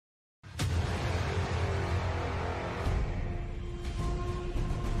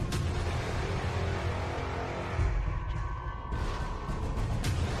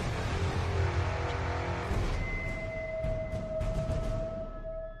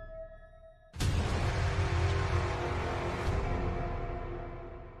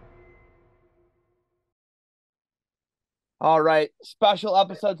All right, special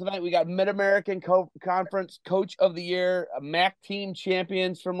episode tonight. We got Mid-American Conference Coach of the Year, MAC team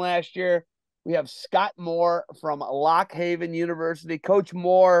champions from last year. We have Scott Moore from Lock Haven University. Coach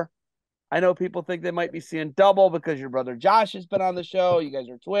Moore, I know people think they might be seeing double because your brother Josh has been on the show. You guys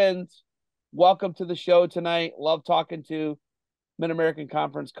are twins. Welcome to the show tonight. Love talking to Mid-American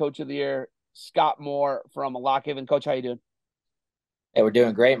Conference Coach of the Year, Scott Moore from Lock Haven. Coach, how you doing? Hey, we're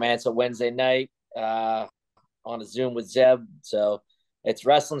doing great, man. It's a Wednesday night on a Zoom with Zeb. So it's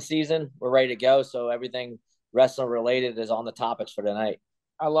wrestling season. We're ready to go. So everything wrestling related is on the topics for tonight.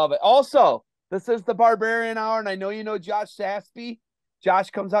 I love it. Also, this is the Barbarian Hour, and I know you know Josh Saspy.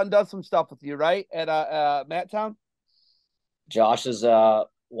 Josh comes out and does some stuff with you, right? At Matt Town? Josh is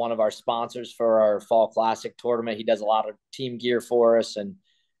one of our sponsors for our Fall Classic tournament. He does a lot of team gear for us and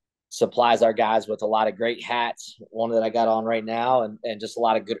supplies our guys with a lot of great hats, one that I got on right now, and just a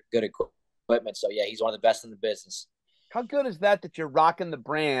lot of good equipment. So, yeah, he's one of the best in the business. How good is that you're rocking the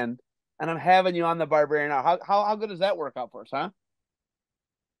brand and I'm having you on the Barbarian Hour? How good does that work out for us, huh?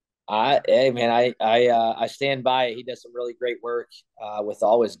 Hey man, I stand by it. He does some really great work with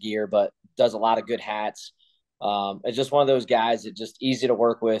all his gear, but does a lot of good hats. It's just one of those guys that just easy to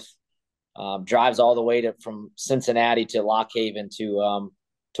work with. Drives all the way from Cincinnati to Lock Haven to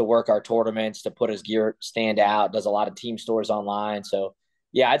work our tournaments, to put his gear stand out. Does a lot of team stores online. So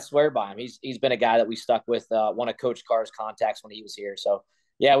yeah, I'd swear by him. He's been a guy that we stuck with. One of Coach Carr's contacts when he was here. So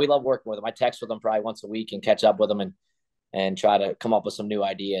yeah, we love working with him. I text with him probably once a week and catch up with him and try to come up with some new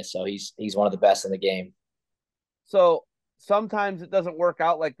ideas. So he's one of the best in the game. So sometimes it doesn't work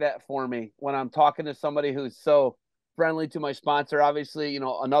out like that for me when I'm talking to somebody who's so friendly to my sponsor. Obviously,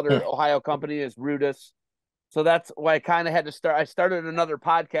 another Ohio company is Rudis. So that's why I kind of had to start. I started another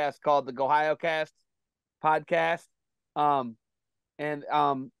podcast called the Ohio Cast podcast. And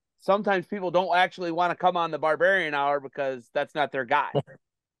sometimes people don't actually want to come on the Barbarian Hour because that's not their guy.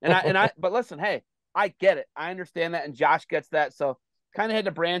 But listen, hey, I get it. I understand that, and Josh gets that. So kind of had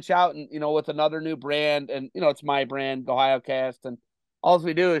to branch out and with another new brand, and it's my brand, Ohio Cast, and all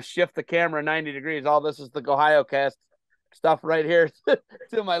we do is shift the camera 90 degrees. All this is the Ohio Cast stuff right here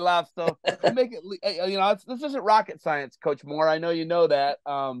to my left. So I make it, this isn't rocket science, Coach Moore. I know you know that.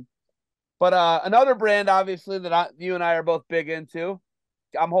 But another brand, obviously, that you and I are both big into.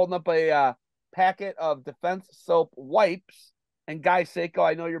 I'm holding up a packet of Defense Soap wipes. And Guy Seiko,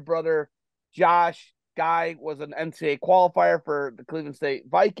 I know your brother Josh Guy was an NCAA qualifier for the Cleveland State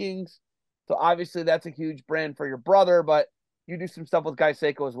Vikings. So obviously that's a huge brand for your brother, but you do some stuff with Guy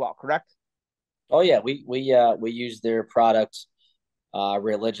Seiko as well, correct? Oh yeah, we use their products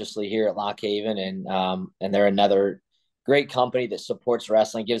religiously here at Lock Haven, and they're another great company that supports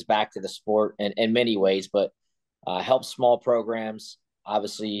wrestling, gives back to the sport in many ways, but helps small programs,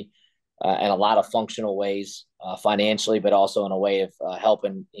 obviously, in a lot of functional ways, financially, but also in a way of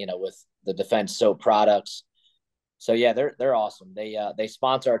helping, with the Defense Soap products. So yeah, they're awesome. They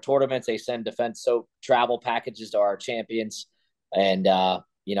sponsor our tournaments. They send Defense Soap travel packages to our champions, and I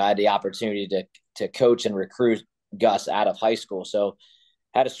had the opportunity to coach and recruit Gus out of high school. So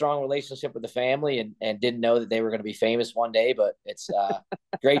had a strong relationship with the family and didn't know that they were going to be famous one day, but it's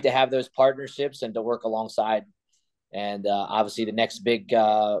great to have those partnerships and to work alongside. And obviously the next big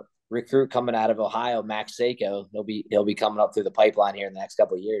recruit coming out of Ohio, Max Seiko, he'll be coming up through the pipeline here in the next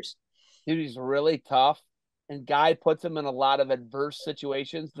couple of years. Dude, he's really tough. And Guy puts him in a lot of adverse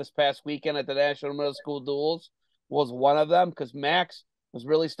situations. This past weekend at the National Middle School Duels was one of them because Max was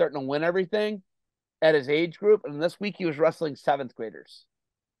really starting to win everything at his age group. And this week he was wrestling seventh graders.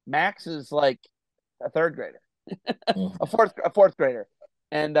 Max is like a third grader, a fourth grader.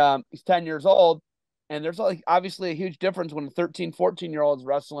 And he's 10 years old. And there's like obviously a huge difference when a 13, 14-year-old is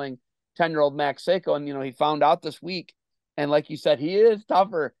wrestling 10-year-old Max Seiko. And, he found out this week. And like you said, he is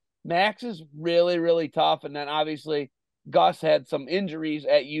tougher. Max is really, really tough. And then obviously Gus had some injuries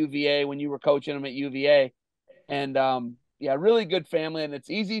at UVA when you were coaching him at UVA. And yeah, really good family. And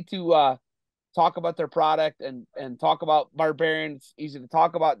it's easy to talk about their product and talk about Barbarian. It's easy to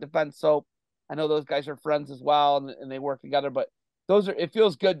talk about Defense Soap. I know those guys are friends as well and they work together, but it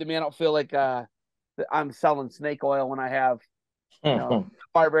feels good to me. I don't feel like I'm selling snake oil when I have,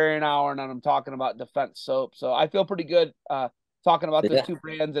 Barbarian Hour and I'm talking about Defense Soap. So I feel pretty good talking about those Yeah. two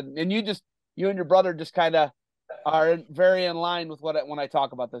brands. And you and your brother just kind of are very in line with when I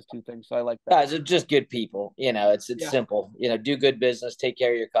talk about those two things. So I like that. Guys are just good people. It's Yeah. simple. Do good business, take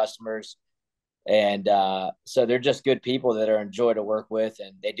care of your customers, and so they're just good people that are enjoy to work with,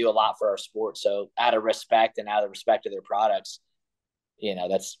 and they do a lot for our sport. So out of respect and out of respect to their products,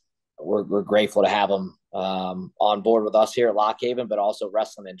 that's we're grateful to have them on board with us here at Lock Haven, but also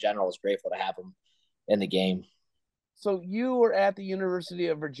wrestling in general is grateful to have them in the game. so you were at the University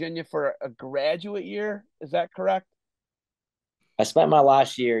of Virginia for a graduate year. Is that correct? I spent my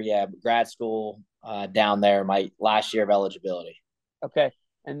last year, yeah, grad school down there, my last year of eligibility. Okay.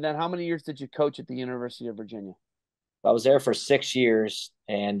 And then how many years did you coach at the University of Virginia? I was there for 6 years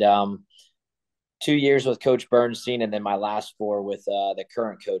and 2 years with Coach Bernstein, and then my last four with the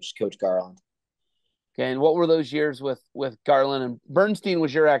current coach, Coach Garland. Okay. And what were those years with Garland and Bernstein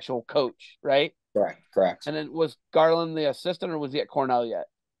was your actual coach, right? Correct, correct. And then was Garland the assistant or was he at Cornell yet?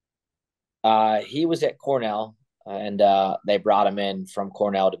 He was at Cornell, and they brought him in from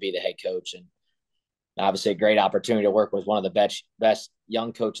Cornell to be the head coach. And obviously, a great opportunity to work with one of the best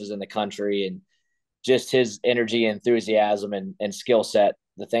young coaches in the country, and just his energy, enthusiasm, and skill set.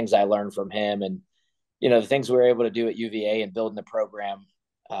 The things I learned from him, and the things we were able to do at UVA and building the program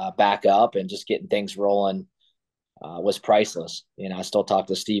back up and just getting things rolling was priceless. I still talk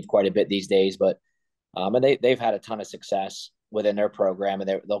to Steve quite a bit these days, but and they've had a ton of success within their program,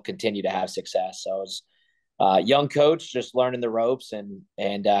 and they'll continue to have success. So I was young coach, just learning the ropes,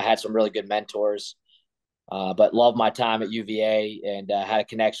 and had some really good mentors. But loved my time at UVA and had a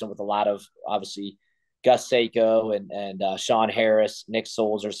connection with a lot of obviously Gus Sako and Sean Harris, Nick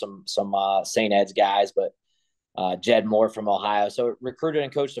Souls are some St. Ed's guys, but Jed Moore from Ohio. So recruited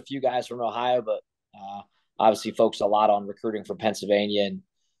and coached a few guys from Ohio, but obviously focused a lot on recruiting from Pennsylvania,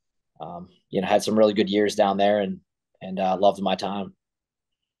 and had some really good years down there, and loved my time.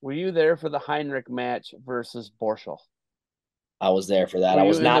 Were you there for the Heinrich match versus Borschel? I was there for that. Were I you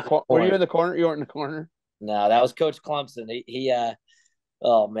was in the not. were you in the corner? You weren't in the corner. No, that was Coach Clemson. He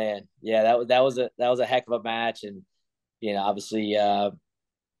oh man, yeah, that was a heck of a match, and obviously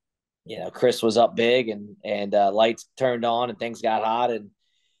Chris was up big, and lights turned on and things got hot, and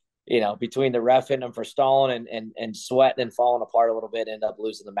between the ref hitting him for stalling and sweating and falling apart a little bit, ended up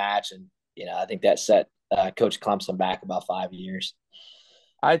losing the match, and I think that set Coach Clemson back about 5 years.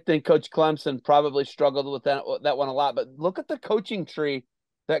 I think Coach Clemson probably struggled with that one a lot. But look at the coaching tree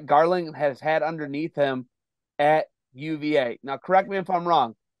that Garland has had underneath him at UVA. Now, correct me if I'm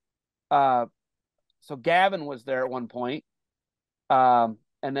wrong. So Gavin was there at one point, and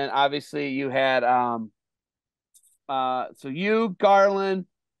then obviously you had so you, Garland,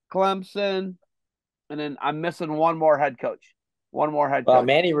 Clemson, and then I'm missing one more head coach. One more head Well,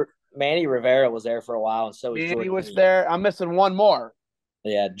 coach. Manny Rivera was there for a while, and so was Manny Jordan was Lean. there. I'm missing one more.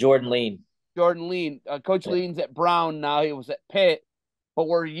 Yeah, Jordan Lean. Jordan Lean. Coach Yeah. Lean's at Brown now. He was at Pitt. But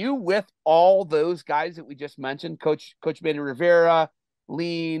were you with all those guys that we just mentioned? Coach Manny Rivera,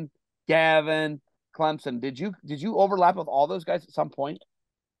 Lean, Gavin, Clemson. Did you overlap with all those guys at some point?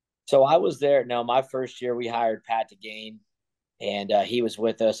 So I was there. No, my first year we hired Pat DeGane, and he was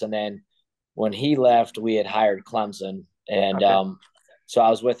with us. And then when he left, we had hired Clemson, and Okay. so I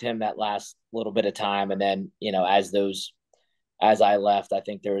was with him that last little bit of time. And then as I left, I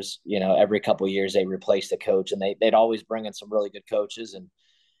think there was every couple of years they replaced a coach, and they'd always bring in some really good coaches, and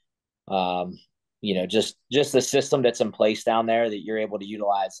just the system that's in place down there that you're able to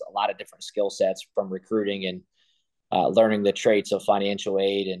utilize a lot of different skill sets from recruiting and learning the traits of financial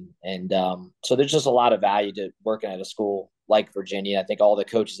aid, and so there's just a lot of value to working at a school like Virginia. I think all the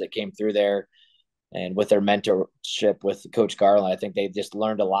coaches that came through there and with their mentorship with Coach Garland, I think they just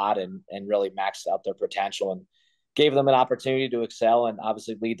learned a lot and really maxed out their potential and gave them an opportunity to excel and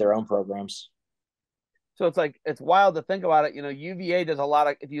obviously lead their own programs. So it's wild to think about it. UVA does a lot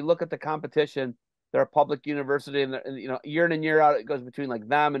of. If you look at the competition, they're a public university, and year in and year out, it goes between like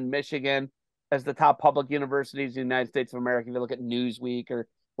them and Michigan as the top public universities in the United States of America. If you look at Newsweek or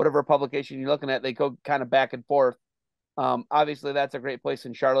whatever publication you're looking at, they go kind of back and forth. Obviously, that's a great place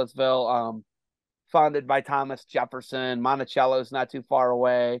in Charlottesville, founded by Thomas Jefferson. Monticello's not too far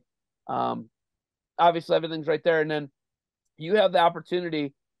away. Obviously, everything's right there, and then you have the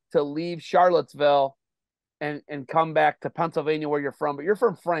opportunity to leave Charlottesville and come back to Pennsylvania where you're from, but you're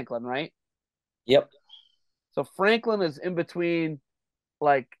from Franklin, right? Yep. So Franklin is in between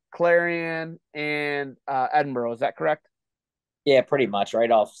like Clarion and Edinboro. Is that correct? Yeah, pretty much right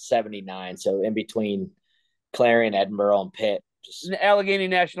off 79. So in between Clarion, Edinboro, and Pitt. And the Allegheny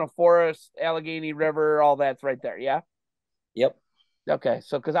National Forest, Allegheny River, all that's right there. Yeah. Yep. Okay.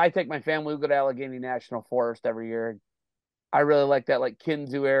 So because I take my family, we go to Allegheny National Forest every year. I really like that, like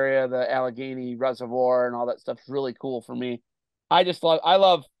Kinzu area, the Allegheny Reservoir, and all that stuff's really cool for me. I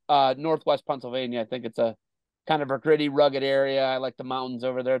love Northwest Pennsylvania. I think it's a kind of a gritty, rugged area. I like the mountains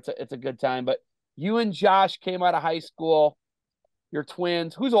over there. It's a good time. But you and Josh came out of high school. You're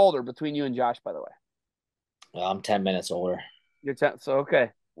twins. Who's older between you and Josh, by the way? Well, I'm 10 minutes older. You're 10. So okay.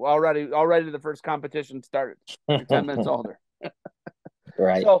 Well, already the first competition started. You're 10 minutes older.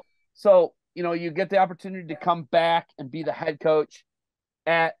 Right. So you get the opportunity to come back and be the head coach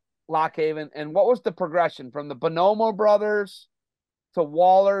at Lock Haven. And what was the progression from the Bonomo brothers to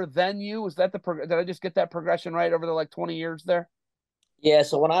Waller, then you? Was that did I just get that progression right over the like 20 years there? Yeah.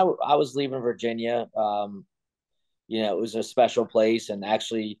 So when I was leaving Virginia, it was a special place. And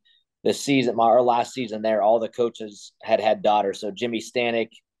actually, our last season there, all the coaches had daughters. So Jimmy Stanek,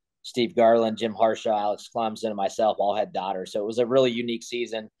 Steve Garland, Jim Harshaw, Alex Clemson, and myself all had daughters. So it was a really unique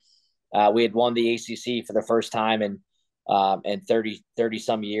season. We had won the ACC for the first time in 30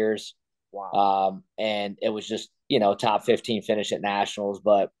 some years. Wow. And it was just, top 15 finish at nationals.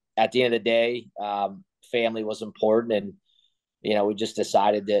 But at the end of the day, family was important. And, we just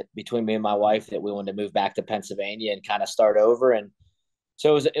decided that between me and my wife that we wanted to move back to Pennsylvania and kind of start over. And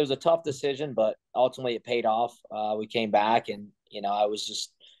so it was a tough decision, but ultimately it paid off. We came back and, I was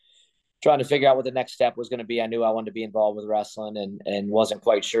just trying to figure out what the next step was going to be. I knew I wanted to be involved with wrestling and wasn't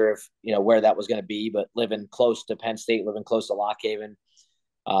quite sure if, where that was going to be, but living close to Penn State, living close to Lock Haven.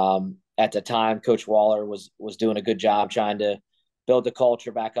 At the time, Coach Waller was doing a good job trying to build the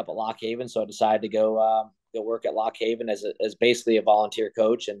culture back up at Lock Haven. So I decided to go work at Lock Haven as basically a volunteer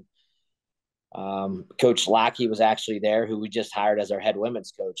coach. And Coach Lackey was actually there, who we just hired as our head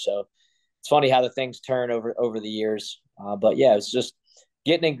women's coach. So it's funny how the things turn over the years. But yeah, it's just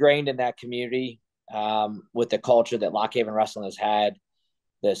getting ingrained in that community with the culture that Lock Haven Wrestling has had,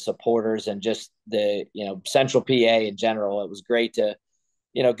 the supporters, and just the Central PA in general. It was great to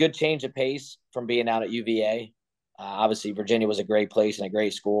good change of pace from being out at UVA. Obviously, Virginia was a great place and a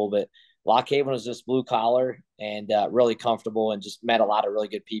great school, but Lock Haven was just blue collar and really comfortable, and just met a lot of really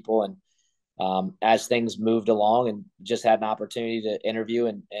good people. And as things moved along, and just had an opportunity to interview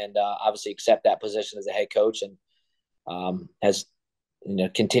and obviously accept that position as a head coach, and has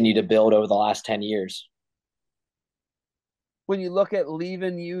continued to build over the last 10 years. When you look at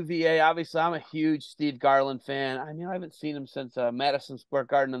leaving UVA, obviously I'm a huge Steve Garland fan. I mean, I haven't seen him since Madison Square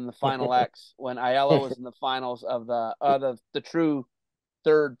Garden in the Final X when Ayala was in the finals of the true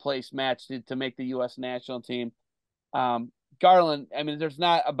third place match to make the U.S. national team. Garland, I mean, there's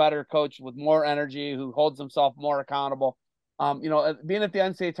not a better coach with more energy, who holds himself more accountable. Being at the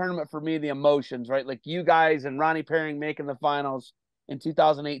NCAA tournament, for me, the emotions, right? Like you guys and Ronnie Perring making the finals in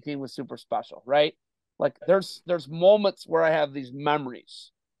 2018 was super special, right? Like there's moments where I have these memories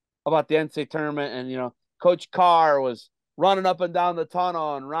about the NCAA tournament, and Coach Carr was running up and down the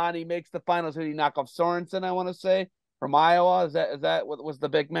tunnel, and Ronnie makes the finals. Who did he knock off? Sorensen, I want to say, from Iowa. Is that what was the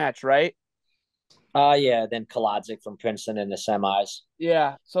big match, right? Yeah. Then Kolodzik from Princeton in the semis.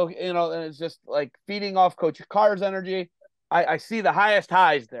 Yeah. So and it's just like feeding off Coach Carr's energy. I see the highest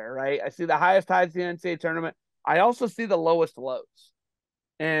highs there, right? I see the highest highs in the NCAA tournament. I also see the lowest lows,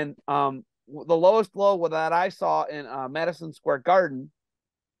 and the lowest low that I saw in Madison Square Garden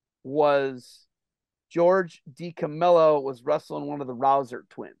was George DiCamillo was wrestling one of the Rouser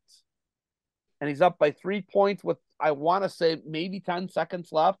twins, and he's up by 3 points with, I want to say, maybe 10 seconds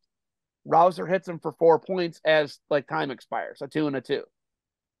left. Rouser hits him for 4 points as like time expires, a 2-2.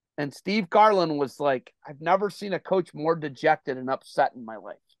 And Steve Garland was like, I've never seen a coach more dejected and upset in my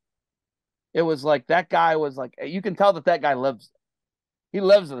life. It was like that guy was like, you can tell that guy lives it. He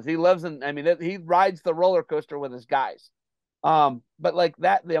lives this. He lives in. I mean, he rides the roller coaster with his guys. But like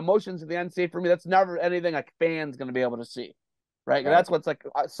that, the emotions of the NCAA for me, that's never anything a fan's going to be able to see, right? Right. That's what's like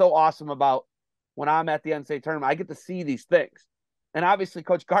so awesome about when I'm at the NCAA tournament. I get to see these things, and obviously,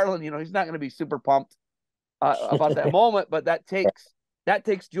 Coach Garland, he's not going to be super pumped about that moment, but that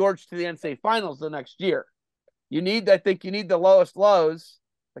takes George to the NCAA finals the next year. I think you need the lowest lows.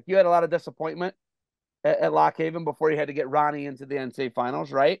 Like you had a lot of disappointment at Lock Haven before you had to get Ronnie into the NCAA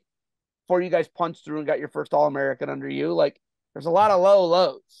finals, right? Before you guys punched through and got your first All-American under you. Like there's a lot of low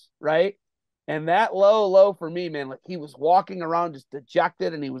lows, right? And that low for me, man, like he was walking around just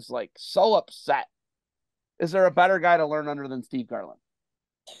dejected and he was like so upset. Is there a better guy to learn under than Steve Garland?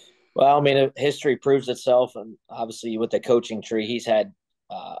 Well, I mean, history proves itself, and obviously with the coaching tree, he's had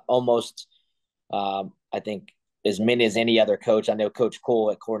almost, I think, as many as any other coach. I know Coach Cole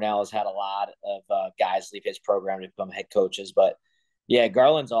at Cornell has had a lot of guys leave his program to become head coaches, but yeah,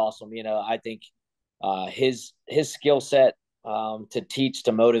 Garland's awesome. I think his skill set to teach,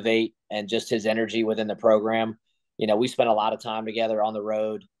 to motivate, and just his energy within the program. We spent a lot of time together on the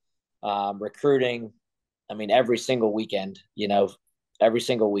road, recruiting. I mean, every single weekend.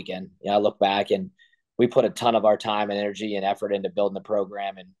 I look back and we put a ton of our time and energy and effort into building the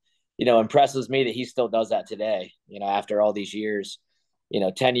program, and impresses me that he still does that today, after all these years,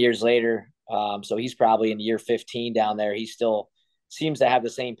 10 years later. So he's probably in year 15 down there. He still seems to have the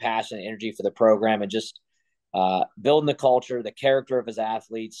same passion and energy for the program, and just building the culture, the character of his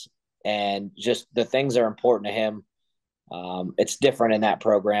athletes, and just the things that are important to him. It's different in that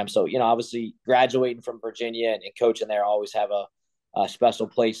program. So, obviously graduating from Virginia and coaching there, I always have a special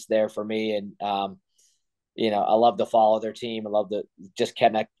place there for me. And, I love to follow their team. I love to just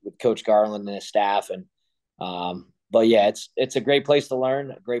connect with Coach Garland and his staff. And, but yeah, it's a great place to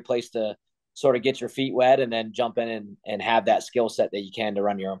learn, a great place to sort of get your feet wet and then jump in and have that skill set that you can to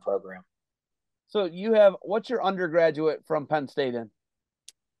run your own program. So what's your undergraduate from Penn State in?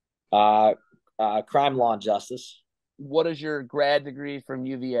 Uh, Crime, law, and justice. What is your grad degree from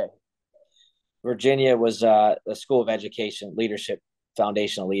UVA? Virginia was the School of Education, Leadership,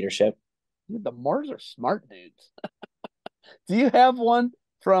 Foundational Leadership. Dude, the Moors are smart dudes. Do you have one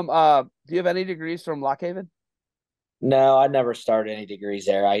from do you have any degrees from Lock Haven? No, I never started any degrees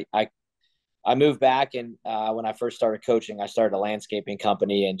there. I moved back, and when I first started coaching, I started a landscaping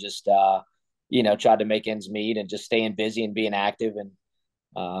company and just tried to make ends meet and just staying busy and being active.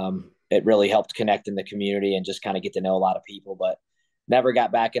 And it really helped connect in the community and just kind of get to know a lot of people, but never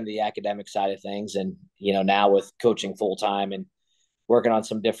got back into the academic side of things. And, now with coaching full time and working on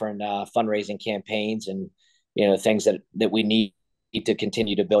some different fundraising campaigns and, things that we need to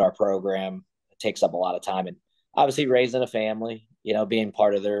continue to build our program, it takes up a lot of time. And obviously raising a family, being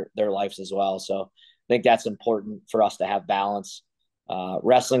part of their lives as well. So I think that's important for us to have balance.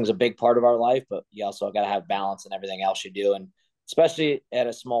 Wrestling is a big part of our life, but you also got to have balance in everything else you do. And especially at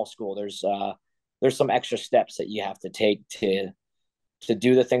a small school, there's some extra steps that you have to take to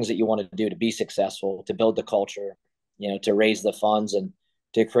do the things that you want to do to be successful, to build the culture, to raise the funds and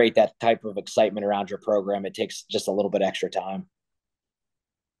to create that type of excitement around your program. It takes just a little bit extra time.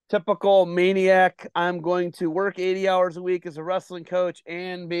 Typical maniac. I'm going to work 80 hours a week as a wrestling coach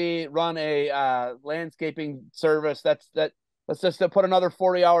and run a landscaping service. Let's just put another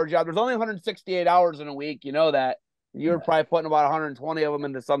 40-hour job. There's only 168 hours in a week. You know that. You're probably putting about 120 of them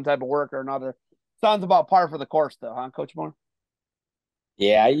into some type of work or another. Sounds about par for the course, though, huh, Coach Moore?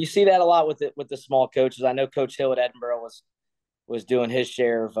 Yeah, you see that a lot with the small coaches. I know Coach Hill at Edinburgh was doing his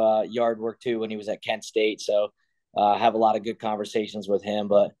share of yard work too when he was at Kent State. So have a lot of good conversations with him.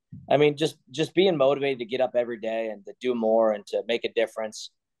 But I mean, just being motivated to get up every day and to do more and to make a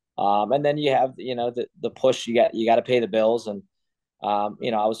difference. And then you have the push. You got to pay the bills. And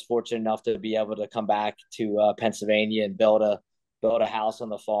I was fortunate enough to be able to come back to Pennsylvania and build a house on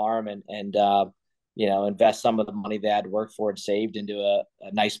the farm and invest some of the money that I'd worked for and saved into a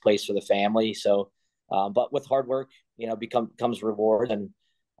nice place for the family. So, but with hard work, comes reward, and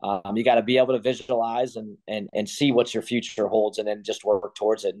you got to be able to visualize and see what your future holds, and then just work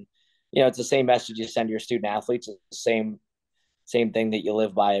towards it. And it's the same message you send to your student athletes. It's the same thing that you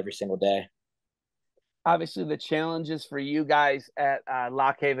live by every single day. Obviously, the challenges for you guys at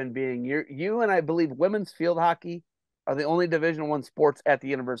Lock Haven being you and I believe women's field hockey are the only Division I sports at the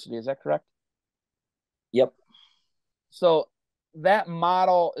university. Is that correct? Yep. So that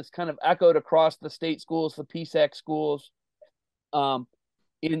model is kind of echoed across the state schools, the PSAC schools.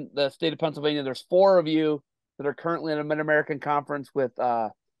 In the state of Pennsylvania, there's 4 of you that are currently in a Mid-American Conference with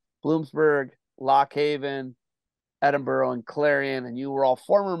Bloomsburg, Lock Haven, Edinburgh, and Clarion, and you were all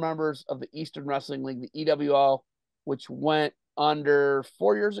former members of the Eastern Wrestling League, the EWL, which went under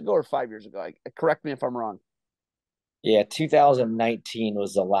 4 years ago or 5 years ago. Correct me if I'm wrong. Yeah, 2019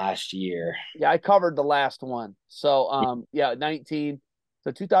 was the last year. Yeah, I covered the last one. So, 19.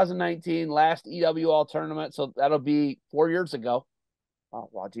 So 2019, last EWL tournament. So that'll be 4 years ago. Oh,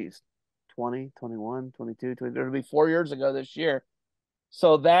 wow, geez. 20, 21, 22, 20. It'll be 4 years ago this year.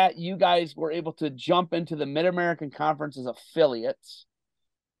 So that you guys were able to jump into the Mid-American Conference as affiliates.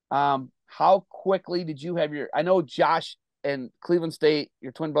 How quickly did you have I know Josh and Cleveland State,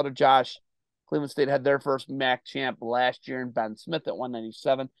 your twin brother Josh, Cleveland State had their first MAC champ last year in Ben Smith at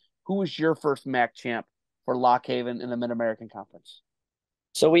 197. Who was your first MAC champ for Lock Haven in the Mid-American Conference?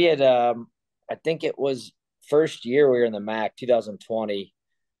 So we had, I think it was first year we were in the MAC, 2020.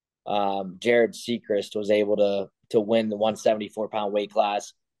 Jared Seacrest was able to win the 174-pound weight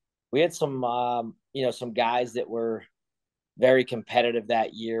class. We had some guys that were very competitive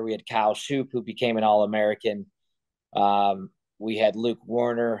that year. We had Kyle Shoup, who became an All-American. We had Luke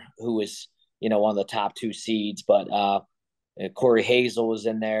Warner, who was, one of the top 2 seeds, but Corey Hazel was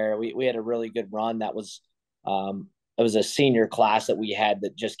in there. We had a really good run. That was, it was a senior class that we had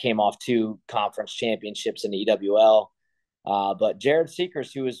that just came off 2 conference championships in the EWL. But Jared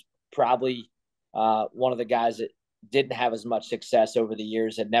Seacrest, who was probably one of the guys that didn't have as much success over the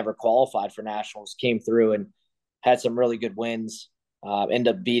years, had never qualified for nationals, came through and had some really good wins.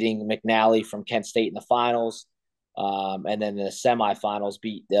 Ended up beating McNally from Kent State in the finals. And then the semifinals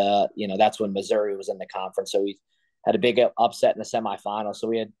beat, that's when Missouri was in the conference. So we had a big upset in the semifinals. So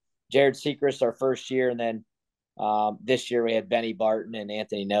we had Jared Sechrist our first year, and then this year we had Benny Barton and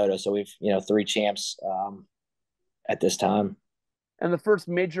Anthony Noto. So we've, three champs at this time. And the first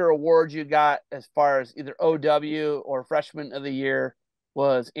major award you got as far as either OW or freshman of the year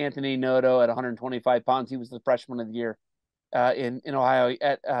was Anthony Noto at 125 pounds. He was the freshman of the year in Ohio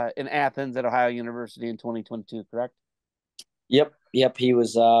in Athens at Ohio University in 2022, correct? Yep. He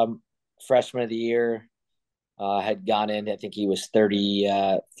was freshman of the year. Had gone in, I think he was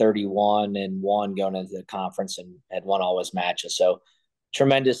 31 and one going into the conference and had won all his matches. So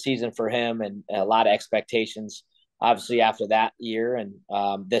tremendous season for him and a lot of expectations, obviously, after that year. And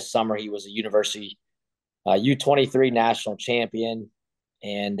this summer, he was a university U23 national champion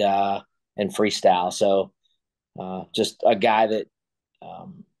and freestyle. So just a guy that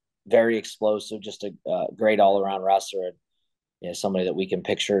very explosive, just a great all around wrestler. And, somebody that we can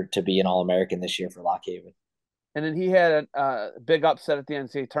picture to be an All-American this year for Lock Haven. And then he had a big upset at the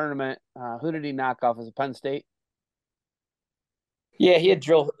NCAA tournament. Who did he knock off? Was it Penn State? Yeah, he had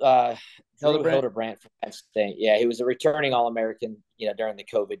Drew Hildebrandt from Penn State. Yeah, he was a returning All-American, during the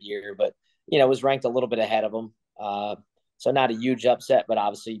COVID year, but, was ranked a little bit ahead of him. So not a huge upset, but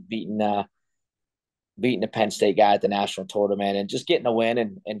obviously beating the Penn State guy at the national tournament and just getting a win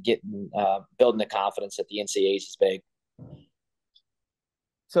and getting building the confidence at the NCAAs is big.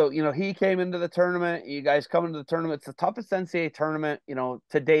 So, he came into the tournament. You guys come into the tournament. It's the toughest NCAA tournament,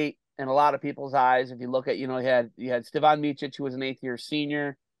 to date in a lot of people's eyes. If you look at, you had Stevan Micic, who was an 8th-year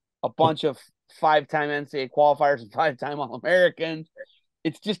senior, a bunch of 5-time NCAA qualifiers and 5-time All-Americans.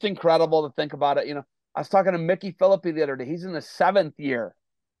 It's just incredible to think about it. I was talking to Mickey Philippi the other day. He's in the 7th year.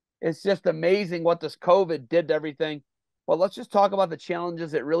 It's just amazing what this COVID did to everything. Well, let's just talk about the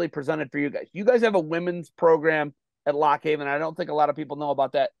challenges it really presented for you guys. You guys have a women's program at Lock Haven. I don't think a lot of people know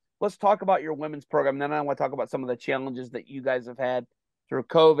about that. Let's talk about your women's program. And then I want to talk about some of the challenges that you guys have had through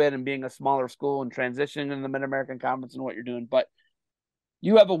COVID and being a smaller school and transitioning in the Mid-American Conference and what you're doing. But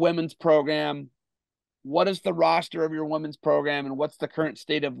you have a women's program. What is the roster of your women's program, and what's the current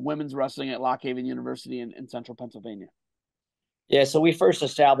state of women's wrestling at Lock Haven University in central Pennsylvania? Yeah, so we first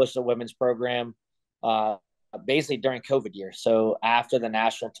established a women's program basically during COVID year. So after the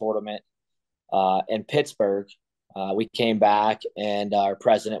national tournament in Pittsburgh, we came back, and our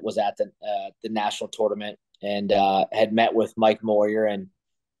president was at the national tournament and had met with Mike Moyer, and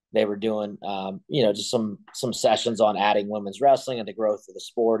they were doing just some sessions on adding women's wrestling and the growth of the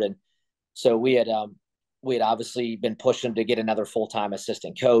sport. And so we had obviously been pushing to get another full-time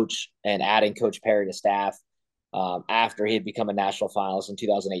assistant coach and adding Coach Perry to staff after he had become a national finalist in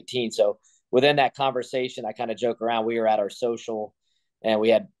 2018. So within that conversation, I kind of joke around. We were at our social, and we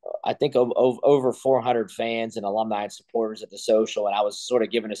had, I think, over 400 fans and alumni and supporters at the social. And I was sort of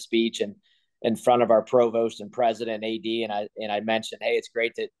giving a speech in front of our provost and president, AD, and I mentioned, hey, it's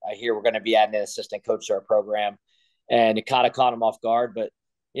great that I hear we're going to be adding an assistant coach to our program. And it kind of caught him off guard, but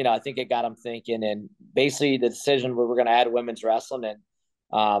I think it got him thinking. And basically, the decision we're going to add women's wrestling, and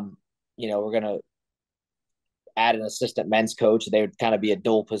we're going to add an assistant men's coach. They would kind of be a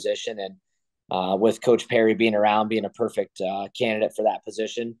dual position, and with Coach Perry being around, being a perfect candidate for that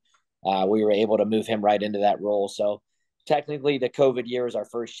position, we were able to move him right into that role. So technically, the COVID year was our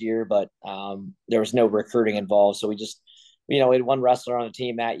first year, but there was no recruiting involved. So we just, we had one wrestler on the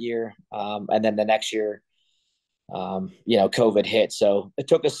team that year, and then the next year, COVID hit. So it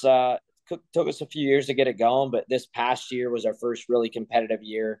took us a few years to get it going, but this past year was our first really competitive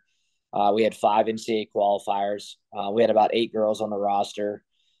year. We had 5 NCAA qualifiers. We had about 8 girls on the roster.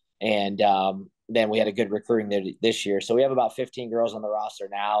 And then we had a good recruiting this year. So we have about 15 girls on the roster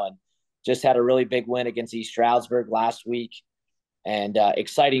now, and just had a really big win against East Stroudsburg last week. And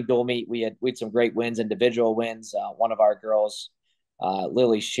exciting dual meet. We had some great wins, individual wins. One of our girls,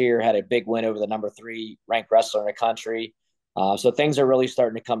 Lily Shear, had a big win over the number 3 ranked wrestler in the country. So things are really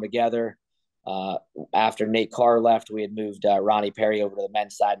starting to come together. After Nate Carr left, we had moved Ronnie Perry over to the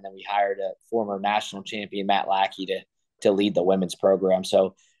men's side, and then we hired a former national champion, Matt Lackey, to lead the women's program.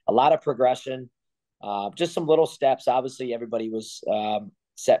 So a lot of progression, just some little steps. Obviously, everybody was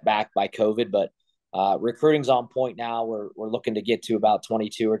set back by COVID, but recruiting's on point now. We're looking to get to about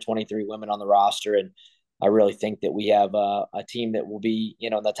 22 or 23 women on the roster, and I really think that we have a team that will be,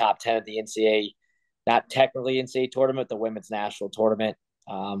 in the top 10 at the NCAA, not technically NCAA tournament, the women's national tournament.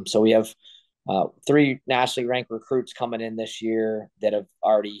 So we have 3 nationally ranked recruits coming in this year that have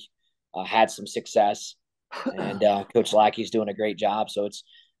already had some success, and Coach Lackey's doing a great job. So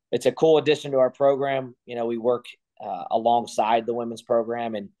it's a cool addition to our program. We work alongside the women's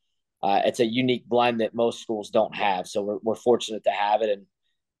program, and it's a unique blend that most schools don't have. So we're fortunate to have it, and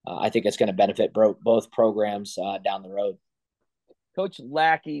I think it's going to benefit both programs down the road. Coach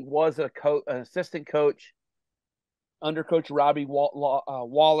Lackey was an assistant coach under Coach Robbie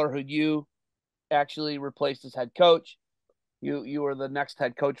Waller, who you actually replaced as head coach. You were the next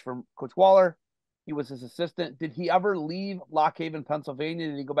head coach from Coach Waller. He was his assistant. Did he ever leave Lock Haven, Pennsylvania?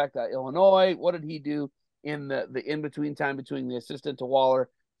 Did he go back to Illinois? What did he do in the in between time between the assistant to Waller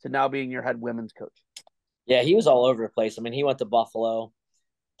to now being your head women's coach? Yeah, he was all over the place. I mean, he went to Buffalo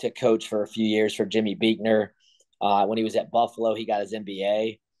to coach for a few years for Jimmy Beekner. When he was at Buffalo, he got his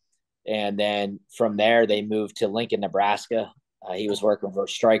MBA. And then from there, they moved to Lincoln, Nebraska. He was working for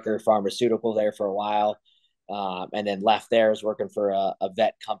Stryker Pharmaceutical there for a while. And then left there, was working for a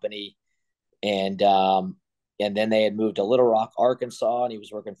vet company. And then they had moved to Little Rock, Arkansas, and he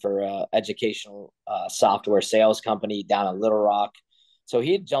was working for an educational software sales company down in Little Rock. So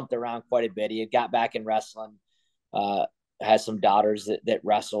he had jumped around quite a bit. He had got back in wrestling, has some daughters that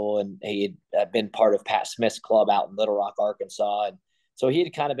wrestle, and he had been part of Pat Smith's club out in Little Rock, Arkansas. And so he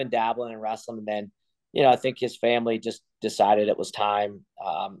had kind of been dabbling in wrestling. And then, I think his family just decided it was time.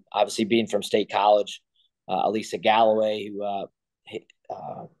 Obviously, being from State College, Elisa Galloway, who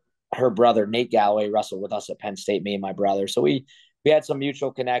her brother Nate Galloway wrestled with us at Penn State, me and my brother. So we had some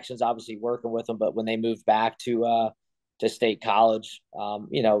mutual connections, obviously working with them. But when they moved back to State College,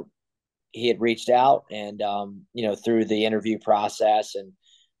 he had reached out and through the interview process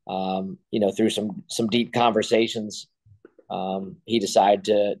and through some deep conversations, he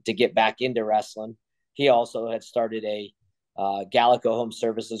decided to get back into wrestling. He also had started a Gallico Home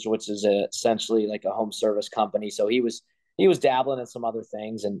Services, which is essentially like a home service company. So he was dabbling in some other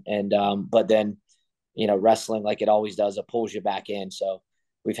things, but then wrestling, like it always does, it pulls you back in. So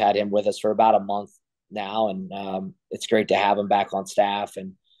we've had him with us for about a month now, and it's great to have him back on staff,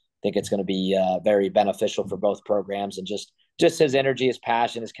 and I think it's going to be very beneficial for both programs. And just his energy, his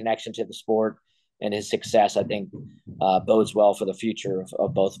passion, his connection to the sport, and his success, I think, bodes well for the future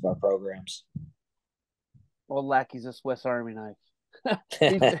of both of our programs. Well, Lackey's a Swiss Army knife.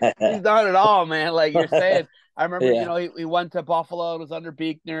 he's done it all, man. Like you're saying, I remember, Yeah. he went to Buffalo, was under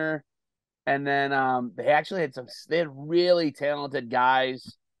Beekner, and then they actually had really talented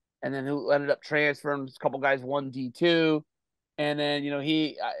guys, and then who ended up transferring. A couple guys, 1D2, and then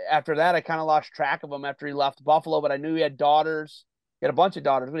he after that I kind of lost track of him after he left Buffalo, but I knew he had daughters. He had a bunch of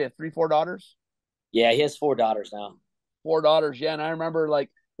daughters. We had 3, 4 daughters. Yeah, he has 4 daughters now. 4 daughters, yeah. And I remember like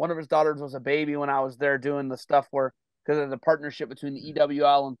one of his daughters was a baby when I was there doing the stuff where because of the partnership between the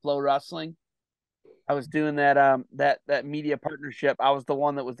EWL and Flow Wrestling. I was doing that media partnership. I was the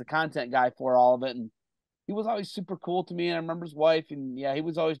one that was the content guy for all of it, and he was always super cool to me. And I remember his wife, and yeah, he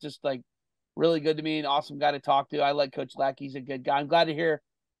was always just like really good to me, an awesome guy to talk to. I like Coach Lackey; he's a good guy. I'm glad to hear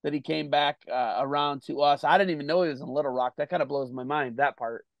that he came back around to us. I didn't even know he was in Little Rock. That kind of blows my mind. That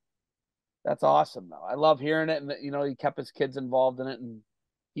part. That's awesome, though. I love hearing it, and that, he kept his kids involved in it, and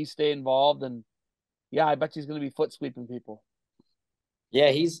he stayed involved. And yeah, I bet he's going to be foot sweeping people. Yeah,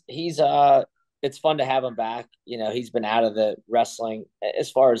 he's it's fun to have him back. He's been out of the wrestling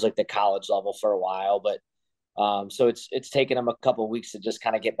as far as like the college level for a while, but so it's taken him a couple of weeks to just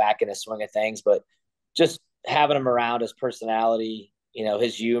kind of get back in the swing of things. But just having him around, his personality,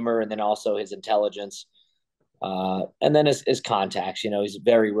 his humor, and then also his intelligence, and then his contacts. He's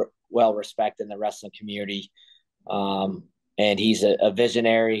very well respected in the wrestling community, and he's a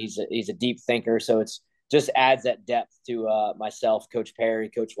visionary. He's a deep thinker. So it's just adds that depth to myself, Coach Perry,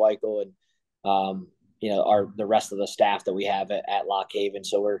 Coach Weichel, and the rest of the staff that we have at Lock Haven.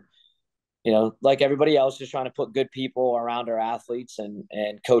 So we're like everybody else, just trying to put good people around our athletes and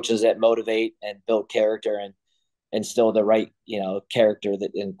coaches that motivate and build character and instill the right character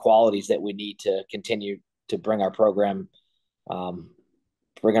and qualities that we need to continue to bring our program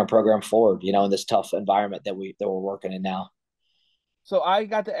forward. In this tough environment that we're working in now. So I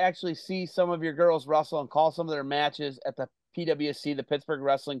got to actually see some of your girls wrestle and call some of their matches at the PWC, the Pittsburgh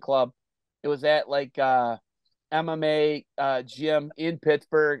Wrestling Club. It was at like MMA gym in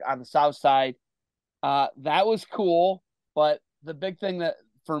Pittsburgh on the south side. That was cool, but the big thing that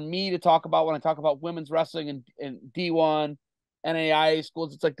for me to talk about when I talk about women's wrestling and D1, NAIA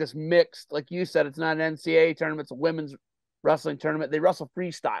schools, it's like this mixed, like you said, it's not an NCAA tournament, it's a women's wrestling tournament. They wrestle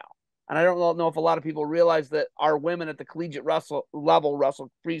freestyle. And I don't know if a lot of people realize that our women at the collegiate level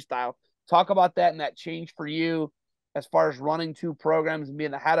wrestle freestyle. Talk about that and that change for you as far as running 2 programs and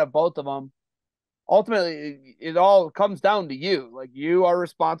being the head of both of them. Ultimately, it all comes down to you. Like you are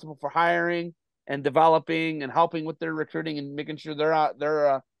responsible for hiring and developing and helping with their recruiting and making sure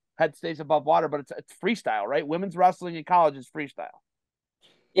their head stays above water. But it's freestyle, right? Women's wrestling in college is freestyle.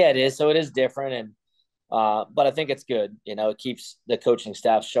 Yeah, it is. So it is different, and but I think it's good. It keeps the coaching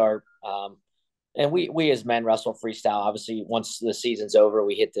staff sharp. And we as men wrestle freestyle. Obviously, once the season's over,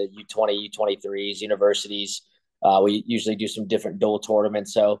 we hit the U20, U23s, universities. We usually do some different dual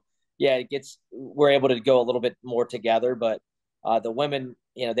tournaments. So yeah, we're able to go a little bit more together. But the women,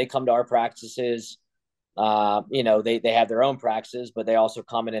 they come to our practices. They have their own practices, but they also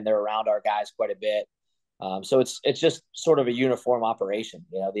come in and they're around our guys quite a bit. So it's just sort of a uniform operation.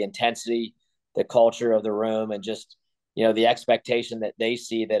 The intensity, the culture of the room, and just the expectation that they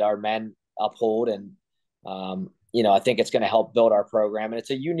see that our men uphold. And I think it's going to help build our program. And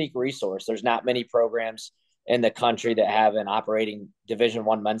it's a unique resource. There's not many programs in the country that have an operating Division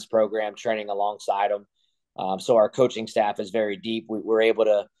I men's program training alongside them. So our coaching staff is very deep. We're able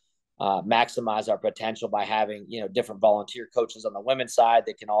to maximize our potential by having different volunteer coaches on the women's side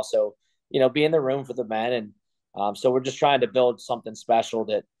that can also be in the room for the men. And so we're just trying to build something special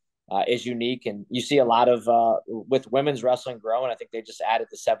that is unique. And you see a lot of with women's wrestling growing. I think they just added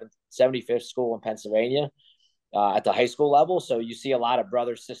the 75th school in Pennsylvania at the high school level. So you see a lot of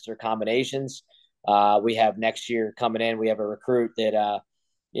brother sister combinations. We have next year coming in. We have a recruit that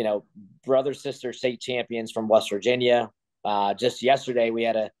brother sister state champions from West Virginia. Just yesterday we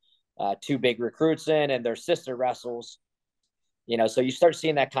had two big recruits in, and their sister wrestles. So you start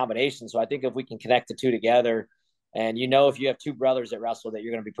seeing that combination. So I think if we can connect the two together, and if you have two brothers that wrestle, that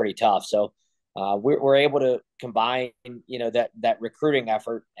you're going to be pretty tough. So we're able to combine that recruiting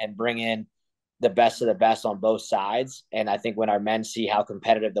effort and bring in the best of the best on both sides. And I think when our men see how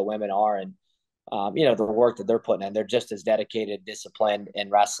competitive the women are, and the work that they're putting in, they're just as dedicated, disciplined in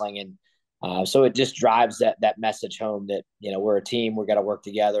wrestling. And so it just drives that message home that we're a team, we're going to work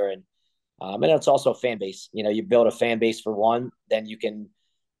together. And it's also a fan base. You build a fan base for one, then you can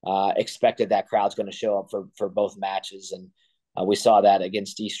expect that crowd's going to show up for both matches. And we saw that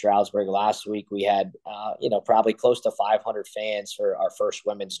against East Stroudsburg last week. We had probably close to 500 fans for our first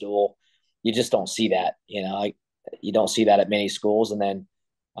women's duel. You just don't see that. You don't see that at many schools. And then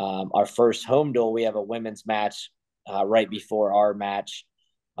our first home duel, we have a women's match right before our match,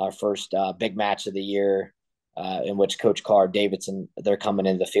 our first big match of the year, in which Coach Carr Davidson, they're coming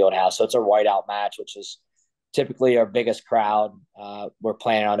into the field house. So it's a whiteout match, which is typically our biggest crowd. We're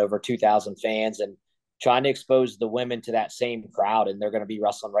planning on over 2,000 fans and trying to expose the women to that same crowd, and they're going to be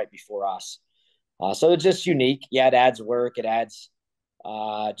wrestling right before us. So it's just unique. Yeah, it adds work. It adds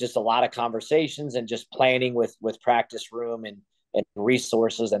just a lot of conversations and just planning with practice room and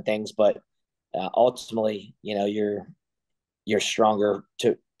resources and things. But ultimately, you're stronger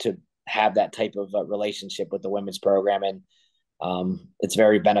to have that type of relationship with the women's program. And it's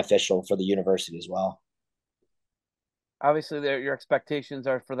very beneficial for the university as well. Obviously, your expectations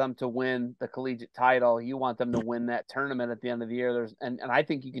are for them to win the collegiate title. You want them to win that tournament at the end of the year. And I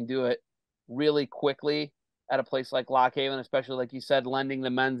think you can do it really quickly at a place like Lock Haven, especially like you said, lending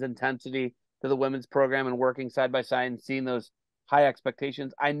the men's intensity to the women's program and working side by side and seeing those high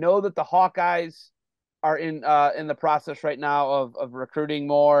expectations. I know that the Hawkeyes are in the process right now of recruiting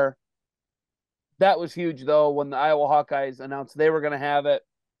more. That was huge, though, when the Iowa Hawkeyes announced they were going to have it.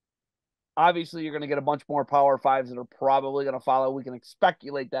 Obviously, you're going to get a bunch more Power Fives that are probably going to follow. We can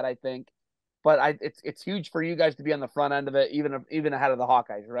speculate that, I think, but it's huge for you guys to be on the front end of it, even ahead of the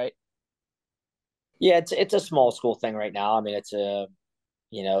Hawkeyes, right? Yeah, it's a small school thing right now. I mean, it's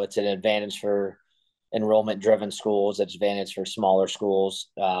an advantage for enrollment driven schools. It's an advantage for smaller schools.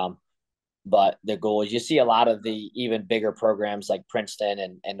 But the goal is you see a lot of the even bigger programs like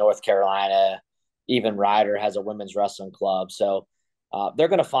Princeton and North Carolina, even Ryder has a women's wrestling club. So they're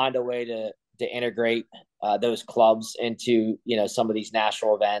going to find a way to integrate those clubs into some of these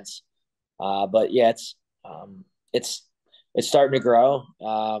national events. But yeah, it's starting to grow.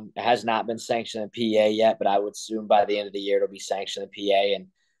 It has not been sanctioned in PA yet, but I would assume by the end of the year it'll be sanctioned in PA.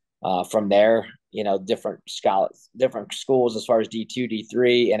 And from there, different schools as far as D2,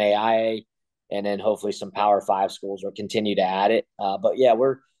 D3, and AIA, and then hopefully some Power Five schools will continue to add it. But yeah,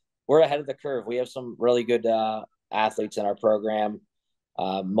 we're ahead of the curve. We have some really good athletes in our program,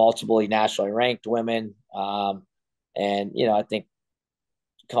 multiply nationally ranked women, and I think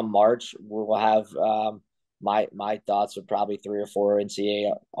come March we'll have my thoughts are probably 3 or 4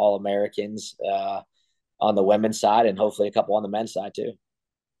 NCAA All Americans on the women's side, and hopefully a couple on the men's side too.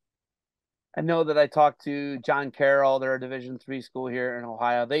 I know that I talked to John Carroll. They're a Division III school here in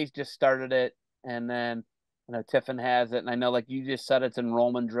Ohio. They just started it, and then Tiffin has it. And I know, like you just said, it's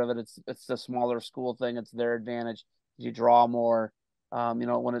enrollment driven. It's the smaller school thing. It's their advantage. You draw more.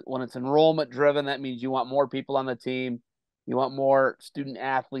 When it's enrollment driven, that means you want more people on the team. You want more student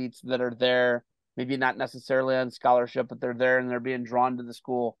athletes that are there. Maybe not necessarily on scholarship, but they're there and they're being drawn to the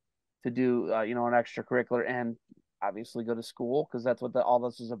school to do an extracurricular and obviously go to school because that's what all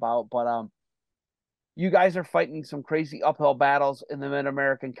this is about. But You guys are fighting some crazy uphill battles in the Mid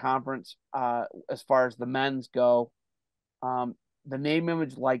American Conference as far as the men's go. The name,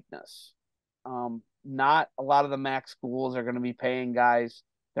 image, likeness. Not a lot of the MAC schools are going to be paying guys.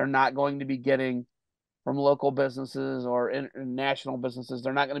 They're not going to be getting from local businesses or national businesses.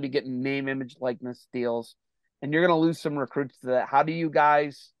 They're not going to be getting name, image, likeness deals, and you're going to lose some recruits to that. How do you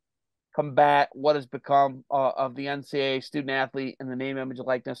guys combat what has become of the NCAA student athlete and the name, image,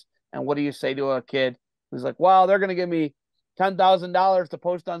 likeness? And what do you say to a kid who's like, "Well, they're going to give me $10,000 to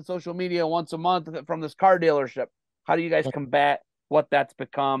post on social media once a month from this car dealership"? How do you guys combat what that's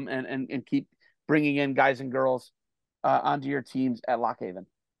become and keep bringing in guys and girls onto your teams at Lock Haven?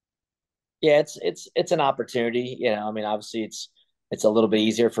 Yeah, it's an opportunity. I mean, obviously it's a little bit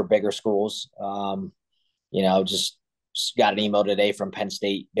easier for bigger schools. Just got an email today from Penn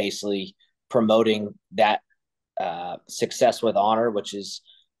State, basically promoting that success with honor, which is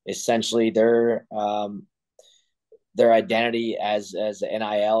essentially their identity as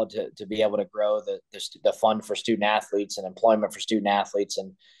NIL to be able to grow the fund for student athletes and employment for student athletes.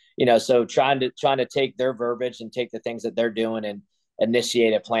 And so trying to take their verbiage and take the things that they're doing and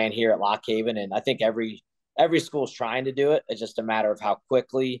initiate a plan here at Lock Haven. And I think every school's trying to do it. It's just a matter of how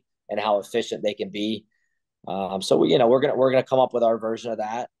quickly and how efficient they can be. So we're gonna come up with our version of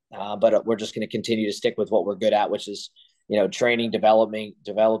that, but we're just gonna continue to stick with what we're good at, which is training, developing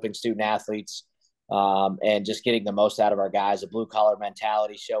student athletes, and just getting the most out of our guys. A blue collar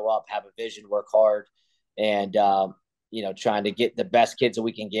mentality, show up, have a vision, work hard, and trying to get the best kids that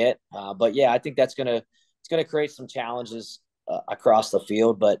we can get. But yeah, I think it's gonna create some challenges across the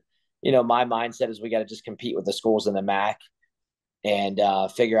field. But my mindset is we got to just compete with the schools in the MAC and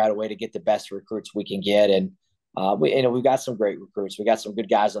figure out a way to get the best recruits we can get. And we've got some great recruits. We got some good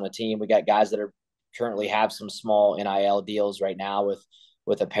guys on the team. We got guys that are currently have some small NIL deals right now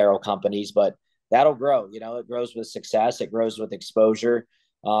with apparel companies, but that'll grow. It grows with success. It grows with exposure.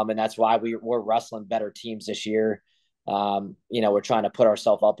 And that's why we're wrestling better teams this year. We're trying to put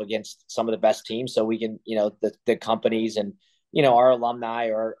ourselves up against some of the best teams so we can, the companies and, our alumni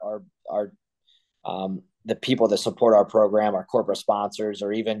are the people that support our program, our corporate sponsors,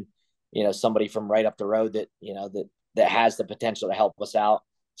 or even, somebody from right up the road that has the potential to help us out,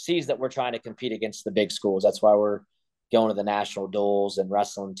 sees that we're trying to compete against the big schools. That's why we're going to the national duels and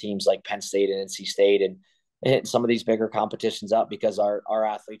wrestling teams like Penn State and NC State and hitting some of these bigger competitions up because our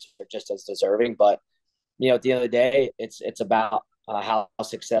athletes are just as deserving. But, at the end of the day, it's about how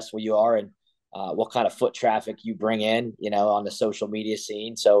successful you are and what kind of foot traffic you bring in, on the social media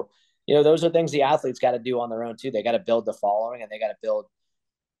scene. So, those are things the athletes got to do on their own too. They got to build the following and they got to build,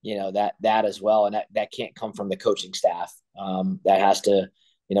 that as well. And that can't come from the coaching staff. That has to,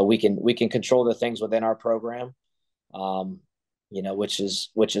 we can control the things within our program, which is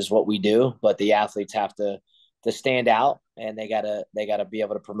what we do, but the athletes have to stand out and they gotta be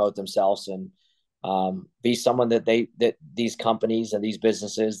able to promote themselves and be someone that these companies and these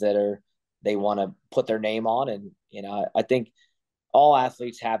businesses they want to put their name on. And, I think all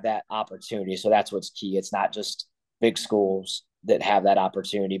athletes have that opportunity. So that's what's key. It's not just big schools that have that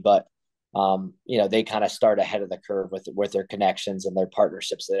opportunity, but they kind of start ahead of the curve with their connections and their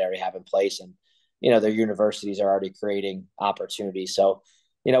partnerships that they already have in place. And, their universities are already creating opportunities. So,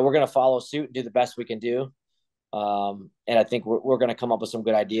 we're going to follow suit and do the best we can do. And I think we're going to come up with some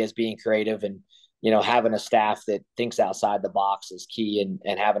good ideas, being creative and, having a staff that thinks outside the box is key,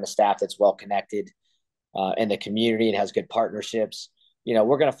 and having a staff that's well connected in the community and has good partnerships.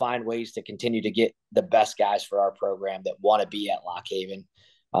 We're going to find ways to continue to get the best guys for our program that want to be at Lock Haven.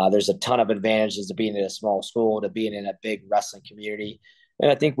 There's a ton of advantages to being in a small school, to being in a big wrestling community.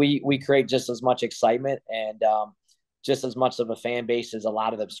 And I think we create just as much excitement and just as much of a fan base as a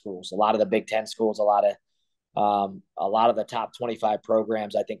lot of the schools, a lot of the Big Ten schools, a lot of the top 25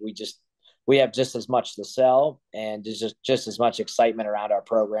 programs. I think we have just as much to sell and just as much excitement around our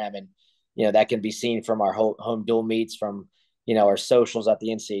program. And, that can be seen from our home dual meets, from, our socials at the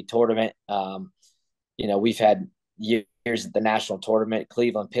NCAA tournament. We've had years at the national tournament,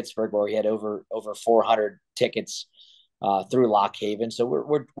 Cleveland, Pittsburgh, where we had over 400 tickets through Lock Haven. So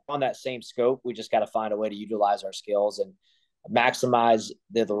we're on that same scope. We just got to find a way to utilize our skills and maximize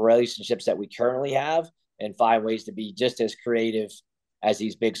the relationships that we currently have and find ways to be just as creative as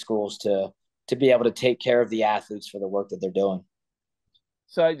these big schools to be able to take care of the athletes for the work that they're doing.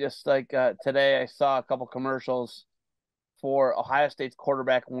 So I just today I saw a couple commercials for Ohio State's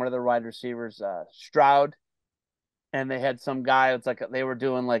quarterback and one of their wide receivers, Stroud, and they had some guy. It's like they were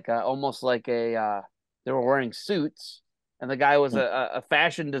doing almost like they were wearing suits, and the guy was a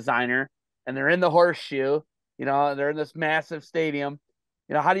fashion designer, and they're in the horseshoe. They're in this massive stadium,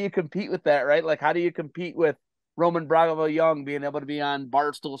 how do you compete with that, right? Like, how do you compete with Roman Bravo Young being able to be on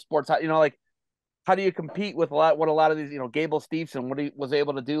Barstool Sports? Like, how do you compete with what a lot of these, Gable Steveson, what he was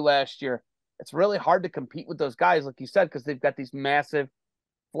able to do last year? It's really hard to compete with those guys, like you said, because they've got these massive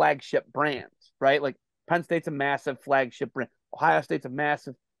flagship brands, right? Like Penn State's a massive flagship brand. Ohio State's a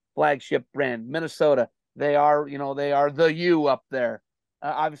massive flagship brand. Minnesota, they are the U up there.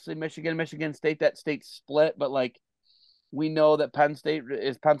 Obviously, Michigan State, that state split, but like we know that Penn State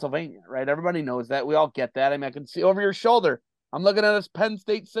is Pennsylvania, right? Everybody knows that. We all get that. I mean, I can see over your shoulder. I'm looking at this Penn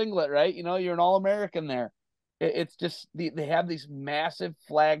State singlet, right? You're an All American there. It's just they have these massive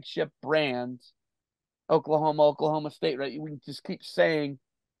flagship brands. Oklahoma State, right? We just keep saying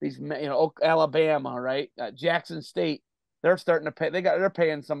these, Alabama, right? Jackson State, they're starting to pay. They're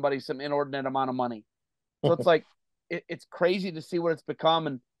paying somebody some inordinate amount of money. So it's like it's crazy to see what it's become,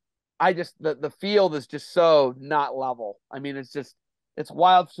 and I just the field is just so not level. I mean, it's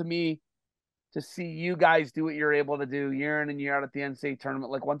wild to me to see you guys do what you're able to do year in and year out at the NCAA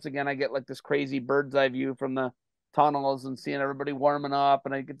tournament. Like once again, I get like this crazy bird's eye view from the tunnels and seeing everybody warming up,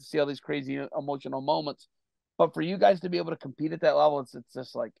 and I get to see all these crazy emotional moments. But for you guys to be able to compete at that level, it's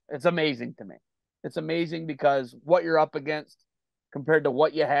just like it's amazing to me. It's amazing because what you're up against compared to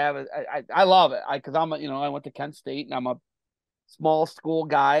what you have, I love it. Because I went to Kent State and I'm a small school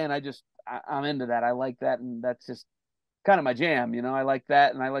guy, and I'm into that. I like that, and that's just kind of my jam. I like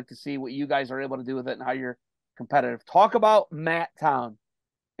that, and I like to see what you guys are able to do with it and how you're competitive. Talk about Matt Town.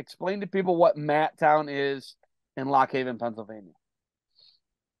 Explain to people what Matt Town is in Lock Haven, Pennsylvania.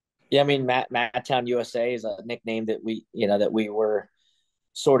 Yeah, I mean, Town USA is a nickname that we were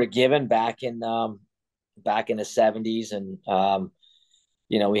sort of given back in the 70s, and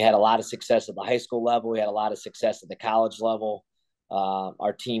we had a lot of success at the high school level. We had a lot of success at the college level.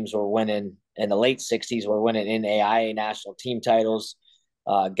 Our teams were winning in the late 60s. We're winning NAIA national team titles.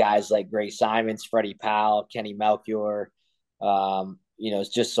 Guys like Gray Simons, Freddie Powell, Kenny Melchior. It's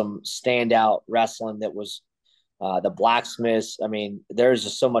just some standout wrestling that was the Blacksmiths. I mean, there's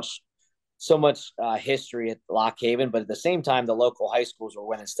just so much history at Lock Haven, but at the same time, the local high schools were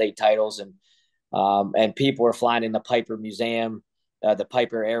winning state titles, and people were flying in the Piper Museum, the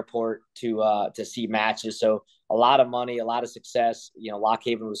Piper Airport to see matches. So a lot of money, a lot of success. Lock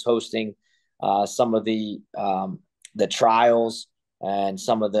Haven was hosting some of the trials and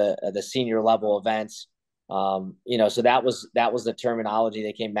some of the senior level events. So that was the terminology.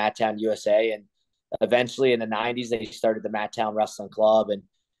 They came Matttown USA, and eventually in the 90s they started the Matttown Wrestling Club, and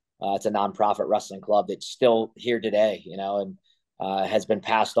it's a nonprofit wrestling club that's still here today, and has been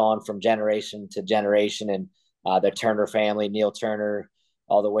passed on from generation to generation. And the Turner family, Neil Turner,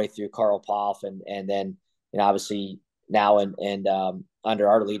 all the way through Carl Poff, and then obviously now and under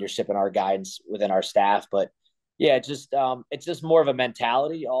our leadership and our guidance within our staff. But yeah, it's just more of a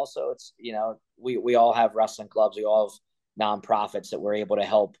mentality. Also, it's we all have wrestling clubs, we all have nonprofits that we're able to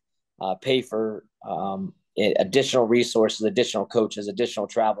help pay for additional resources, additional coaches, additional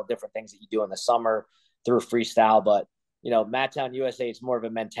travel, different things that you do in the summer through freestyle. But Matttown USA, it's more of a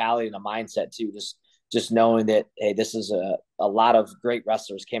mentality and a mindset too. Just knowing that, hey, this is a lot of great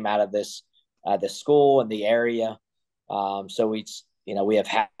wrestlers came out of this school and the area. So we have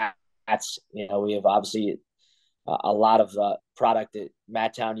hats, we have obviously a lot of product at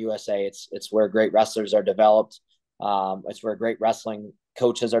Matttown USA. It's where great wrestlers are developed. It's where great wrestling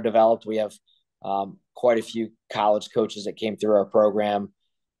coaches are developed. We have quite a few college coaches that came through our program,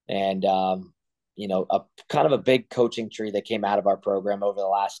 and a kind of a big coaching tree that came out of our program over the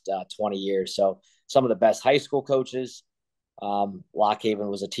last 20 years. So some of the best high school coaches. Lock Haven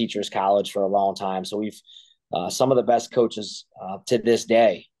was a teacher's college for a long time, so we've some of the best coaches to this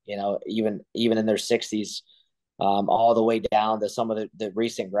day. Even in their 60s, all the way down to some of the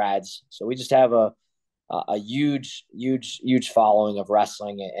recent grads. So we just have a huge following of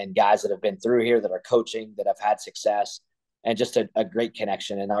wrestling and guys that have been through here, that are coaching, that have had success, and just a great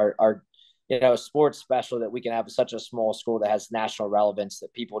connection. And our sports special that we can have such a small school that has national relevance,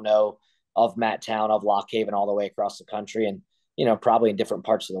 that people know of Matttown, of Lock Haven, all the way across the country, and probably in different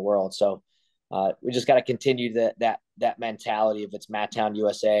parts of the world. So we just got to continue that mentality of it's Matttown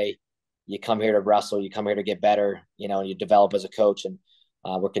USA. You come here to wrestle, you come here to get better, and you develop as a coach. And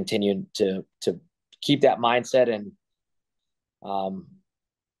we're continuing to keep that mindset, and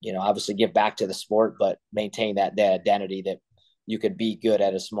obviously give back to the sport, but maintain that identity that you could be good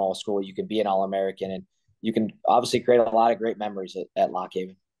at a small school, you could be an All-American, and you can obviously create a lot of great memories at Lock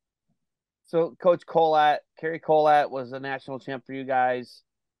Haven. So Coach Kerry Colat was a national champ for you guys.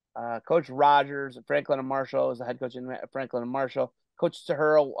 Coach Rogers, Franklin and Marshall, was the head coach in Franklin and Marshall. Coach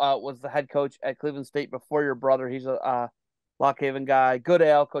Tahura was the head coach at Cleveland State before your brother. He's a Lock Haven guy.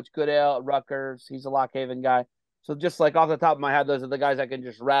 Goodale, Coach Goodale at Rutgers. He's a Lock Haven guy. So just like off the top of my head, those are the guys I can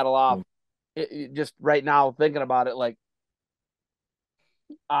just rattle off. Just right now thinking about it, like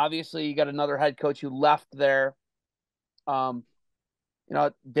obviously you got another head coach who left there. Um,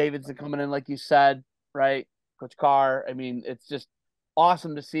 Davidson coming in, like you said, right? Coach Carr. I mean, it's just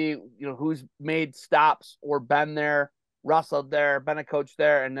awesome to see, who's made stops or been there, wrestled there, been a coach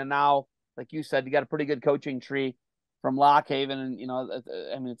there. And then now, like you said, you got a pretty good coaching tree from Lock Haven. And,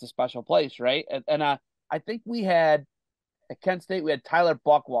 I mean, it's a special place, right? And I think we had at Kent State, we had Tyler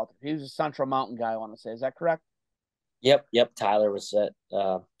Buckwalter. He was a Central Mountain guy, I want to say. Is that correct? Yep. Tyler was at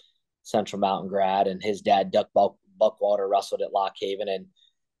Central Mountain grad, and his dad, Buckwater, wrestled at Lock Haven and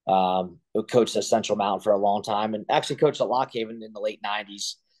coached at Central Mountain for a long time, and actually coached at Lock Haven in the late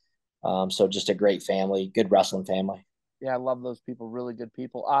 '90s. So just a great family, good wrestling family. Yeah, I love those people. Really good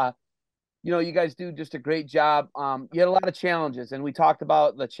people. You guys do just a great job. You had a lot of challenges, and we talked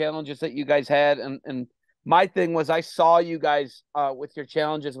about the challenges that you guys had. And my thing was, I saw you guys with your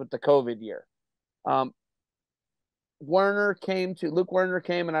challenges with the COVID year. Um, Luke Werner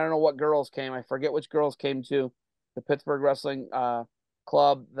came, and I don't know what girls came. I forget which girls came to the Pittsburgh Wrestling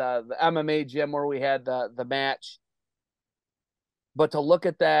Club, the MMA gym where we had the match. But to look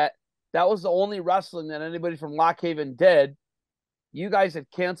at that, that was the only wrestling that anybody from Lock Haven did. You guys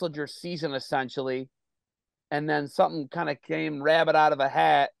had canceled your season essentially, and then something kind of came rabbit out of a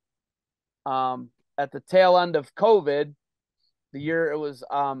hat at the tail end of COVID. The year it was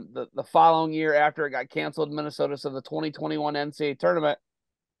the following year after it got canceled in Minnesota, so the 2021 NCAA tournament.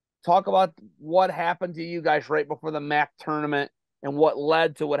 Talk about what happened to you guys right before the MAC tournament and what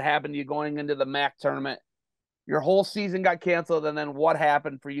led to what happened to you going into the MAC tournament. Your whole season got canceled, and then what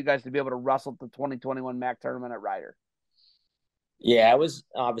happened for you guys to be able to wrestle the 2021 MAC tournament at Ryder? Yeah, it was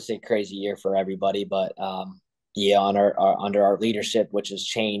obviously a crazy year for everybody, but under our leadership, which has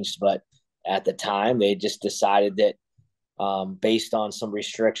changed, but at the time they just decided that based on some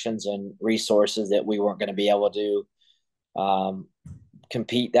restrictions and resources that we weren't going to be able to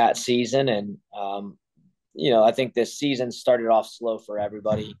compete that season. And I think this season started off slow for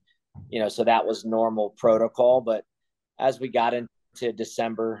everybody, so that was normal protocol. But as we got into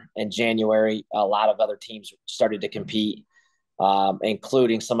December and January, a lot of other teams started to compete,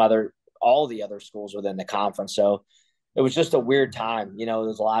 including all the other schools within the conference. So it was just a weird time. There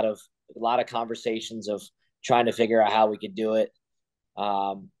was a lot of conversations of trying to figure out how we could do it.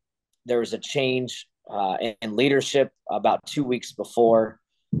 There was a change in leadership about 2 weeks before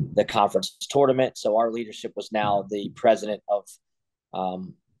the conference tournament. So our leadership was now the president of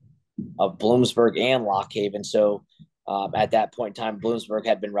Bloomsburg and Lock Haven. So at that point in time, Bloomsburg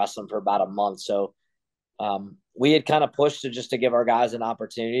had been wrestling for about a month. So we had kind of pushed to give our guys an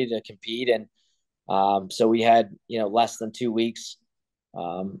opportunity to compete. And so we had, less than 2 weeks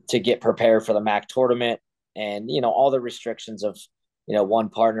to get prepared for the MAC tournament, and, all the restrictions of, one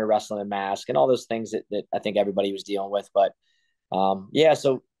partner wrestling in mask and all those things that I think everybody was dealing with. But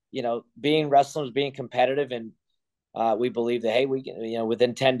so, being wrestlers, being competitive, and we believe that, hey, we can,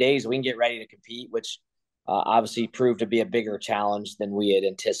 within 10 days, we can get ready to compete, which obviously proved to be a bigger challenge than we had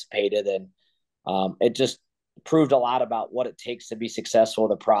anticipated. And it just proved a lot about what it takes to be successful,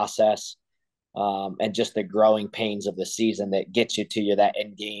 the process, and just the growing pains of the season that gets you to that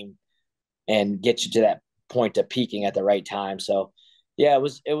end game and gets you to that point of peaking at the right time. So yeah, it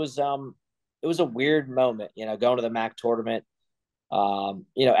was a weird moment, going to the MAC tournament.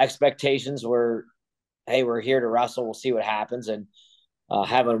 Expectations were, hey, we're here to wrestle, we'll see what happens. And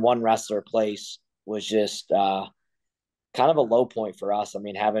having one wrestler place was just kind of a low point for us. I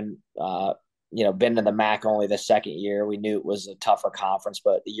mean, having been to the MAC only the second year, we knew it was a tougher conference,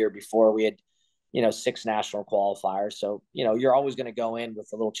 but the year before we had 6 national qualifiers. So, you're always going to go in with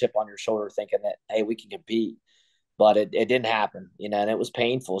a little chip on your shoulder thinking that, hey, we can compete, but it didn't happen, and it was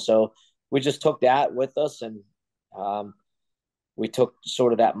painful. So we just took that with us, and we took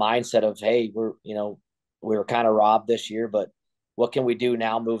sort of that mindset of, hey, we were kind of robbed this year, but what can we do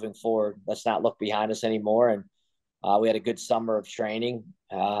now moving forward? Let's not look behind us anymore. And we had a good summer of training.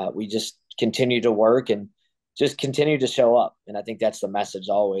 We just continued to work and just continue to show up. And I think that's the message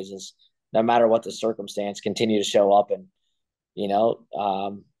always is, no matter what the circumstance, continue to show up. And,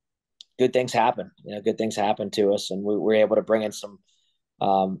 good things happen. Good things happen to us. And we were able to bring in some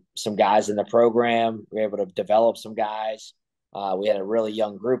guys in the program. We were able to develop some guys. We had a really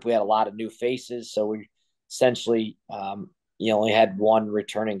young group. We had a lot of new faces. So we essentially, only had one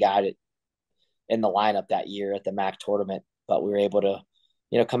returning guy in the lineup that year at the MAC tournament, but we were able to,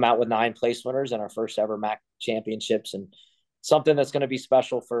 come out with 9 place winners and our first ever MAC championships, and something that's going to be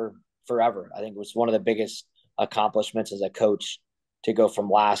special for forever. I think it was one of the biggest accomplishments as a coach to go from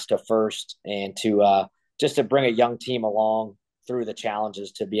last to first and to just to bring a young team along through the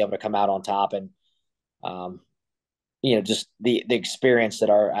challenges to be able to come out on top. And um, just the experience that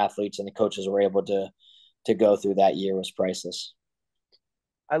our athletes and the coaches were able to go through that year was priceless.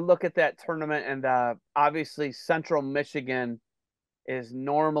 I look at that tournament, and obviously Central Michigan is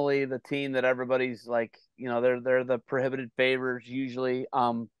normally the team that everybody's like, they're the prohibited favors usually.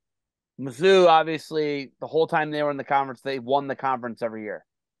 Mizzou, obviously, the whole time they were in the conference, they won the conference every year.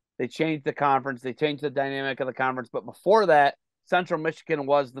 They changed the conference, they changed the dynamic of the conference, but before that, Central Michigan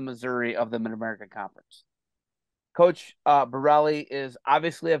was the Missouri of the Mid American Conference. Coach Borelli is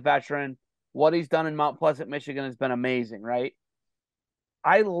obviously a veteran. What he's done in Mount Pleasant, Michigan has been amazing, right?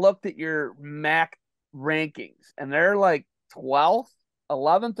 I looked at your MAC rankings and they're like 12th,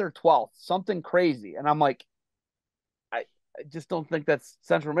 11th, or 12th, something crazy. And I'm like, I just don't think that's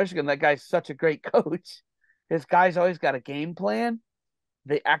Central Michigan. That guy's such a great coach. His guy's always got a game plan.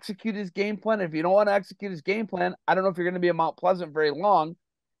 They execute his game plan. If you don't want to execute his game plan, I don't know if you're going to be in Mount Pleasant very long.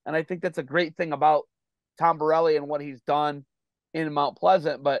 And I think that's a great thing about Tom Borelli and what he's done in Mount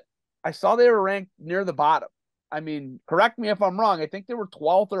Pleasant. But I saw they were ranked near the bottom. I mean, correct me if I'm wrong. I think they were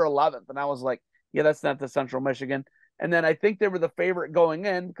 12th or 11th. And I was like, yeah, that's not the Central Michigan. And then I think they were the favorite going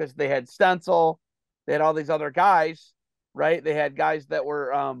in because they had Stencil. They had all these other guys, right? They had guys that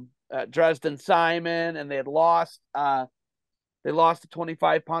were Dresden Simon, and they had lost. They lost a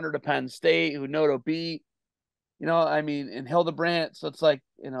 25 pounder to Penn State, who Noto beat. I mean, in Hildebrandt. So it's like,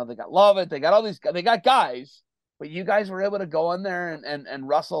 they got Lovett. They got all these, they got guys, but you guys were able to go in there and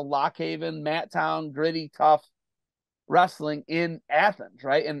wrestle Lock Haven, Matttown, gritty, tough wrestling in Athens,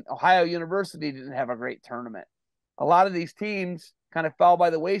 right? And Ohio University didn't have a great tournament. A lot of these teams kind of fell by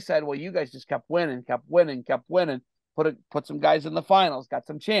the wayside. Well, you guys just kept winning, kept winning, kept winning. Put some guys in the finals, got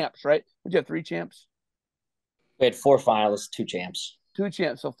some champs, right? Would you have 3 champs? We had 4 finalists, 2 champs. 2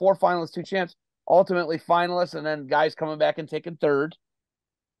 champs. So 4 finalists, 2 champs, ultimately finalists, and then guys coming back and taking third.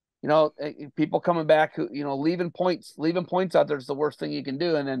 People coming back who, leaving points out there is the worst thing you can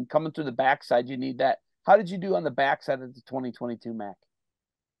do. And then coming through the backside, you need that. How did you do on the backside of the 2022 MAC?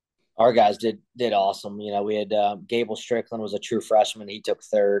 Our guys did awesome. We had Gable Strickland was a true freshman. He took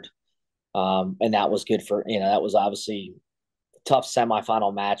third. And that was good for, that was obviously a tough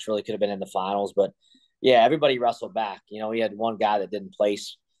semifinal match, really could have been in the finals, but yeah, everybody wrestled back. We had one guy that didn't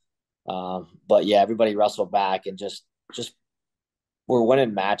place. But yeah, everybody wrestled back and just we're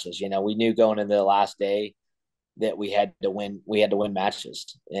winning matches. We knew going into the last day that we had to win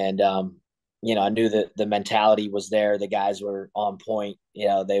matches. And, I knew that the mentality was there. The guys were on point.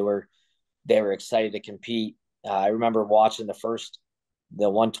 They were excited to compete. I remember watching the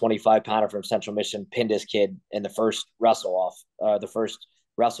 125 pounder from Central Michigan pinned his kid in the first the first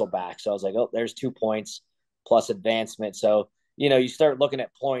wrestle back. So I was like, oh, there's 2 points plus advancement. So, you start looking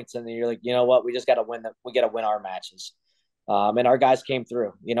at points and then you're like, you know what, we just got to win we got to win our matches. And our guys came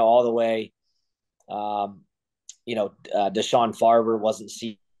through, all the way. Deshaun Farber wasn't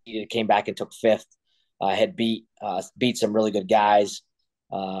seated, came back and took 5th, had beat some really good guys.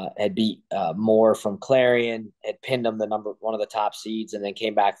 Had beat Moore from Clarion, had pinned him one of the top seeds, and then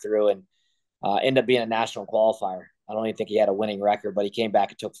came back through and ended up being a national qualifier. I don't even think he had a winning record, but he came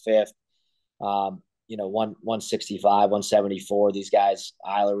back and took 5th. 165, 174. These guys,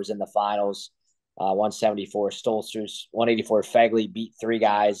 Eiler was in the finals. 174, Stolsters, 184. Fegley beat 3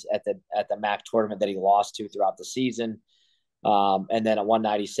 guys at the MAC tournament that he lost to throughout the season. And then at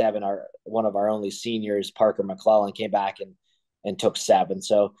 197, one of our only seniors, Parker McClellan, came back and took 7.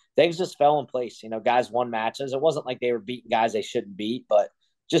 So things just fell in place. Guys won matches. It wasn't like they were beating guys they shouldn't beat, but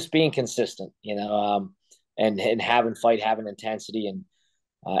just being consistent, and having fight, having intensity. And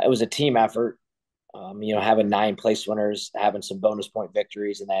it was a team effort, having 9 place winners, having some bonus point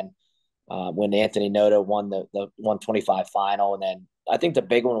victories. And then when Anthony Noto won the 125 final. And then I think the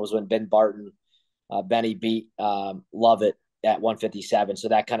big one was when Benny beat Lovett at 157. So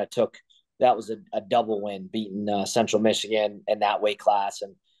that kind of that was a double win, beating Central Michigan in that weight class.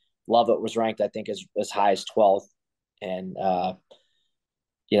 And Lovett was ranked, I think, as high as 12th. And,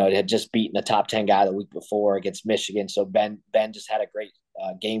 it had just beaten the top 10 guy the week before against Michigan. So Ben just had a great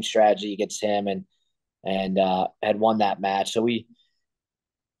game strategy against him and had won that match. So we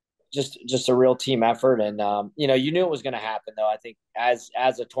just a real team effort. And, you knew it was going to happen, though. I think as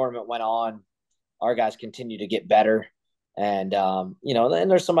the tournament went on, our guys continued to get better. And, and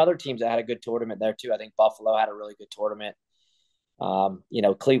there's some other teams that had a good tournament there too. I think Buffalo had a really good tournament.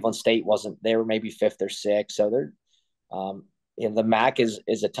 Cleveland State they were maybe 5th or 6th. So they're, the MAC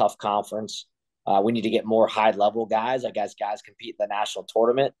is a tough conference. We need to get more high level guys. I guess guys compete in the national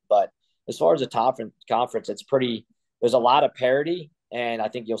tournament, but as far as the top conference, it's pretty. There's a lot of parity, and I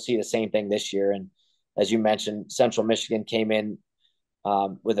think you'll see the same thing this year. And as you mentioned, Central Michigan came in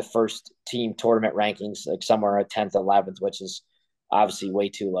with the first team tournament rankings, like somewhere at 10th, 11th, which is obviously way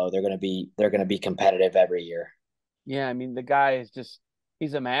too low. They're going to be competitive every year. Yeah, I mean the guy is just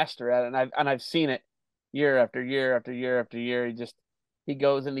he's a master at it, and I've seen it year after year after year after year. He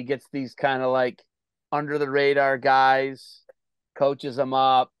goes and he gets these kind of like under the radar guys, coaches them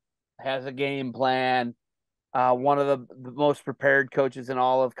up, has a game plan. One of the most prepared coaches in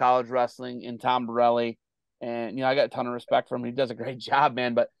all of college wrestling in Tom Borelli, and I got a ton of respect for him. He does a great job,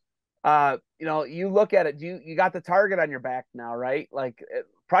 man. But you look at it. You got the target on your back now, right? Like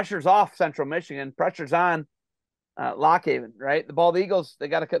pressure's off Central Michigan, pressure's on Lock Haven, right? The Bald Eagles, they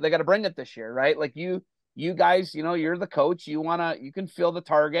gotta bring it this year, right? Like you guys, you're the coach. You can feel the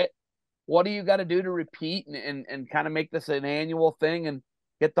target. What do you got to do to repeat and kind of make this an annual thing and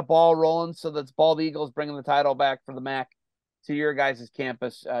get the ball rolling so that Bald Eagles bringing the title back for the MAC to your guys'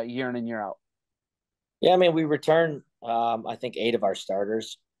 campus year in and year out? Yeah, I mean, we return, I think 8 of our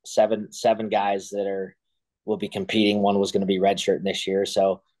starters, seven guys that will be competing. One was going to be redshirt this year,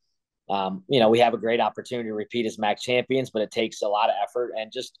 so we have a great opportunity to repeat as MAC champions, but it takes a lot of effort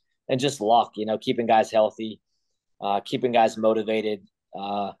and just luck. Keeping guys healthy, keeping guys motivated,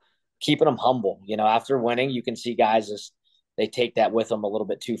 keeping them humble. After winning, you can see guys just they take that with them a little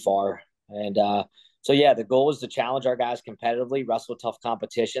bit too far. And so yeah, the goal is to challenge our guys competitively, wrestle tough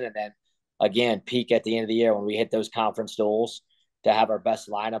competition, and then again peak at the end of the year when we hit those conference goals to have our best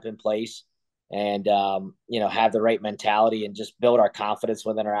lineup in place and have the right mentality and just build our confidence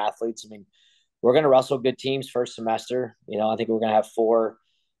within our athletes. I mean, we're going to wrestle good teams first semester. I think we're going to have four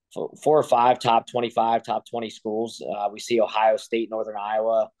or five top 25, top 20 schools. We see Ohio State, Northern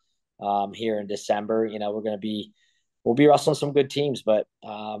Iowa here in December. We'll be wrestling some good teams, but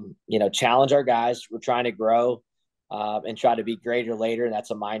challenge our guys. We're trying to grow and try to be greater later. And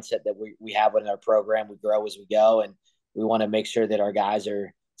that's a mindset that we have within our program. We grow as we go, and we want to make sure that our guys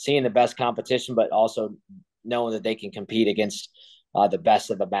are seeing the best competition, but also knowing that they can compete against the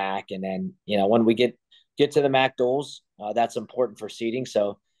best of the MAC. And then, when we get to the MAC duels, that's important for seeding.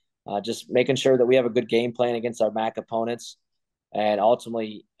 So just making sure that we have a good game plan against our MAC opponents and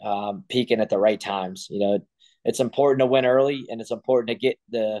ultimately peaking at the right times. It's important to win early, and it's important to get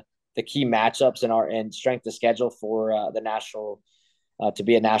the key matchups and strength of schedule for the national to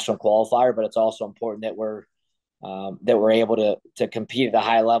be a national qualifier. But it's also important that we're able to compete at a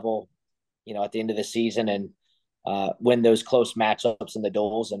high level, at the end of the season and win those close matchups in the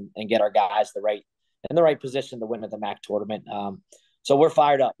duels and get our guys in the right position to win at the MAC tournament. So we're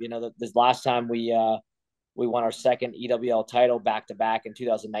fired up. This last time we won our second EWL title back to back in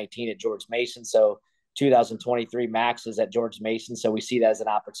 2019 at George Mason. So 2023 Max is at George Mason. So we see that as an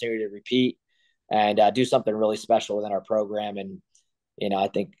opportunity to repeat and do something really special within our program. And, I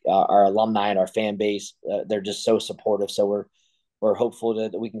think our alumni and our fan base, they're just so supportive. So we're hopeful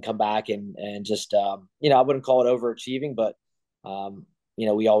that we can come back and just, I wouldn't call it overachieving, but,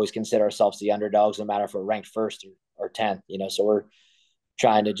 we always consider ourselves the underdogs, no matter if we're ranked first or 10th, so we're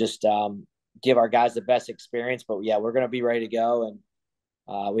trying to just give our guys the best experience. But yeah, we're going to be ready to go. And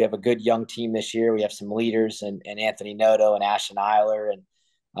we have a good young team this year. We have some leaders and Anthony Noto and Ashton Eiler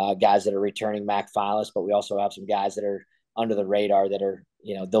and guys that are returning MAC finalists, but we also have some guys that are under the radar that are,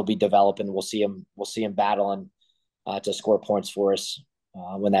 they'll be developing. We'll see them battling to score points for us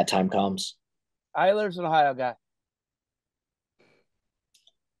when that time comes. Eiler's an Ohio guy.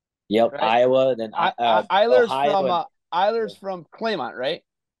 Yep, Right? Iowa, then Ohio and Eiler's from Claymont, right?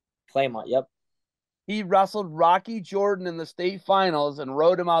 Claymont. Yep. He wrestled Rocky Jordan in the state finals and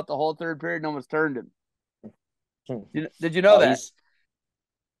rode him out the whole third period and almost turned him. Did you know that?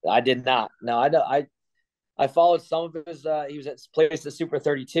 I did not. No, I followed some of his. He was at place at Super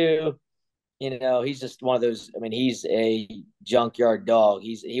 32. He's just one of those. I mean, he's a junkyard dog.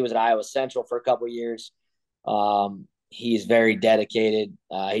 He was at Iowa Central for a couple of years. He's very dedicated.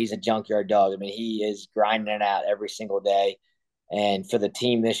 He's a junkyard dog. I mean, he is grinding it out every single day. And for the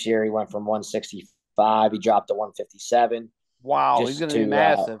team this year, he went from 165. He dropped to 157. Wow, he's going to be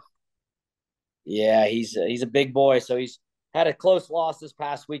massive. Yeah, he's a big boy. So he's had a close loss this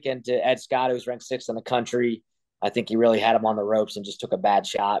past weekend to Ed Scott, who's ranked 6th in the country. I think he really had him on the ropes and just took a bad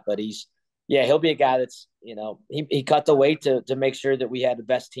shot. But he'll be a guy that's, he cut the weight to make sure that we had the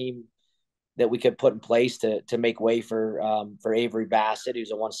best team that we could put in place to make way for Avery Bassett,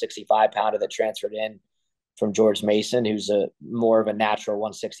 who's a 165 pounder that transferred in from George Mason, who's a more of a natural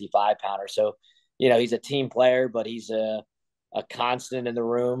 165 pounder. So, he's a team player, but he's a constant in the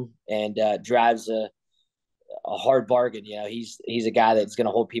room and drives a hard bargain. He's a guy that's going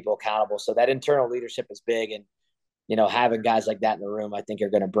to hold people accountable. So that internal leadership is big, and having guys like that in the room, I think, are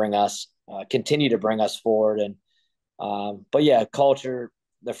going to continue to bring us forward. And but yeah, culture.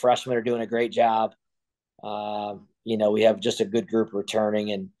 The freshmen are doing a great job. We have just a good group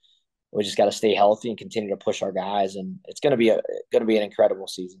returning, and we just got to stay healthy and continue to push our guys. And it's going to be an incredible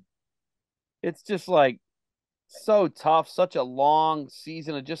season. It's just like so tough, such a long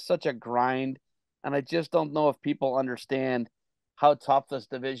season, and just such a grind. And I just don't know if people understand how tough this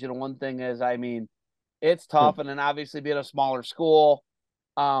Division One thing is. I mean, it's tough, and then obviously being a smaller school.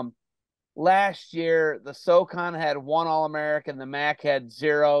 Last year, the SoCon had one All-American, the MAC had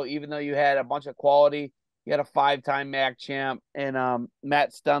zero, even though you had a bunch of quality. You had a 5-time MAC champ and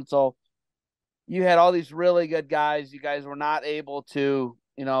Matt Stuntzel. You had all these really good guys. You guys were not able to,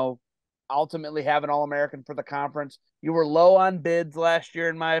 ultimately have an All-American for the conference. You were low on bids last year,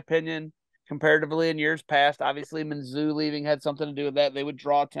 in my opinion, comparatively in years past. Obviously, Mizzou leaving had something to do with that. They would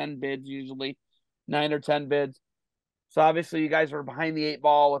draw 10 bids usually, 9 or 10 bids. So obviously you guys were behind the 8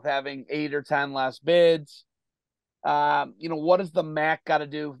 ball with having 8 or 10 less bids. What does the MAC got to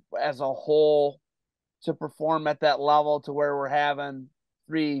do as a whole to perform at that level to where we're having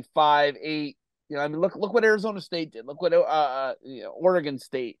 3, 5, 8? Look what Arizona State did. Look what Oregon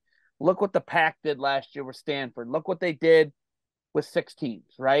State. Look what the Pac did last year with Stanford. Look what they did with 6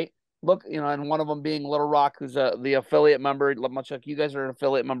 teams, right? Look, and one of them being Little Rock, who's the affiliate member, much like you guys are an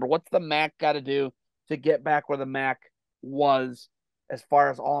affiliate member. What's the MAC got to do to get back where the MAC was as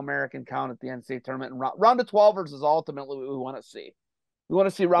far as All-American count at the NCAA tournament? And round of 12ers is ultimately what we want to see. We want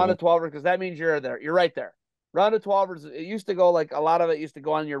to see round of 12ers because that means you're there. You're right there. Round of 12ers, it used to go like a lot of it used to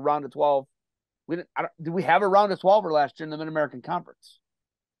go on your round of 12. Did we have a round of 12er last year in the Mid-American Conference?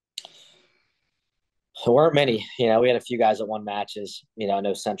 There weren't many. We had a few guys that won matches. I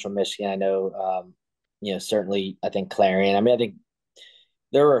know Central Michigan. I know, certainly I think Clarion. I think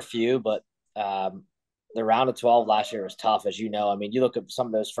there were a few, but the round of 12 last year was tough, as you know. You look at some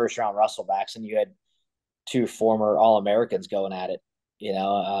of those first round Russelbacks, and you had 2 former All-Americans going at it.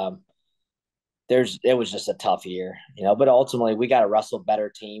 It was just a tough year, But ultimately, we got to wrestle better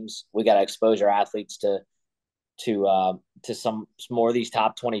teams. We got to expose our athletes to some more of these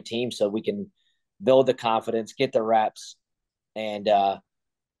top 20 teams, so we can build the confidence, get the reps, and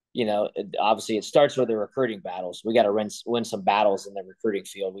obviously it starts with the recruiting battles. We got to win some battles in the recruiting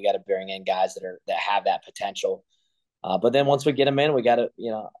field. We got to bring in guys that have that potential. But then once we get them in, we got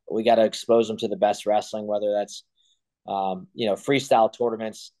to expose them to the best wrestling, whether that's freestyle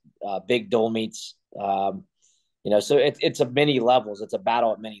tournaments, big dual meets. So it's a many levels. It's a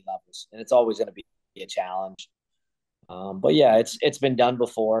battle at many levels, and it's always going to be a challenge. But yeah, it's been done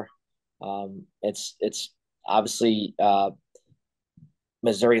before. It's obviously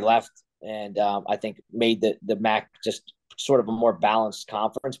Missouri left, and I think made the MAC just sort of a more balanced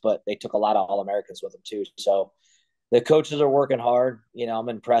conference, but they took a lot of All-Americans with them too. So the coaches are working hard. I'm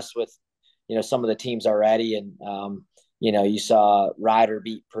impressed with, some of the teams already. And, you saw Ryder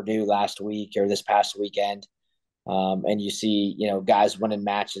beat Purdue last week or this past weekend. And you see, guys winning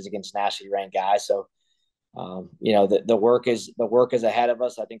matches against nationally ranked guys. So, the work is ahead of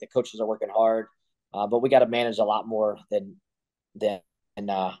us. I think the coaches are working hard, but we got to manage a lot more than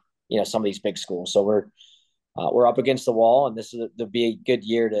some of these big schools. So we're up against the wall, and this is to be a good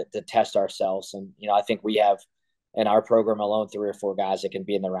year to test ourselves. And I think we have in our program alone 3 or 4 guys that can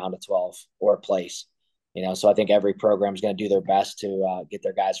be in the round of 12 or place. So I think every program is going to do their best to get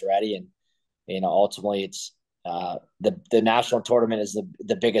their guys ready. And ultimately, it's the national tournament is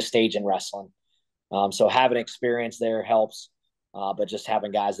the biggest stage in wrestling. So having experience there helps, but just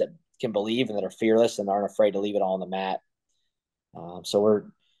having guys that can believe and that are fearless and aren't afraid to leave it all on the mat. So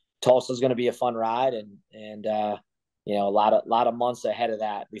Tulsa's going to be a fun ride, and a lot of months ahead of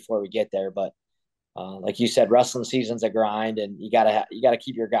that before we get there. But like you said, wrestling season's a grind, and you gotta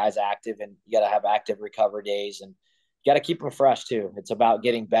keep your guys active, and you gotta have active recovery days, and you gotta keep them fresh too. It's about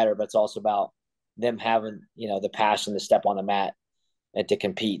getting better, but it's also about them having the passion to step on the mat and to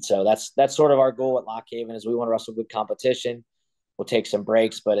compete. So that's sort of our goal at Lock Haven is we want to wrestle good competition. We'll take some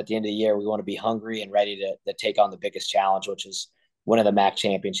breaks, but at the end of the year, we want to be hungry and ready to take on the biggest challenge, which is winning the MAC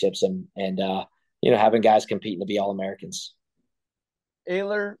championships and having guys competing to be All-Americans.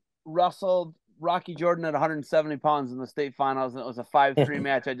 Ayler wrestled Rocky Jordan at 170 pounds in the state finals, and it was a 5-3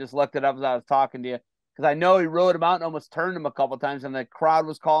 match. I just looked it up as I was talking to you because I know he rode him out and almost turned him a couple of times, and the crowd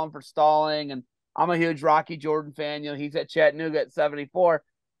was calling for stalling. And I'm a huge Rocky Jordan fan. He's at Chattanooga at 74,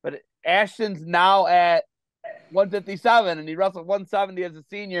 but Ashton's now at 157, and he wrestled 170 as a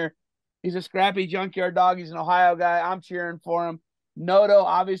senior. He's a scrappy junkyard dog. He's an Ohio guy. I'm cheering for him. Noto,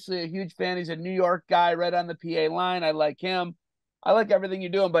 obviously a huge fan. He's a New York guy, right on the PA line. I like him. I like everything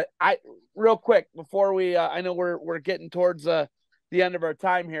you're doing. But real quick before we, I know we're getting towards the end of our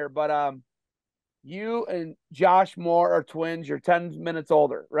time here, but you and Josh Moore are twins. You're 10 minutes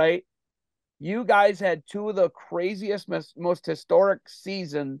older, right? You guys had two of the craziest, most historic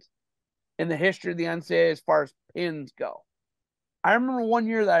seasons in the history of the NCAA as far as pins go. I remember one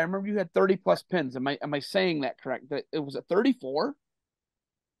year that I remember you had 30 plus pins. Am I saying that correct? That it was a 34?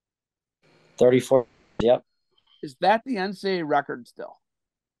 34. Yep. Is that the NCAA record still?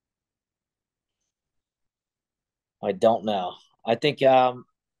 I don't know. I think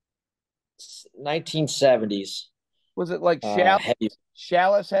 1970s. Was it like Heavy.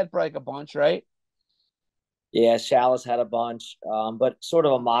 Chalice had for like a bunch, right? Yeah, Chalice had a bunch, but sort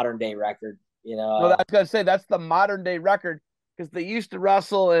of a modern day record. No, that's gonna say that's the modern day record because they used to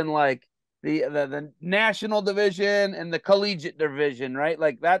wrestle in like the national division and the collegiate division, right?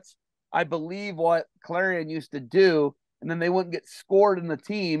 Like that's I believe what Clarion used to do, and then they wouldn't get scored in the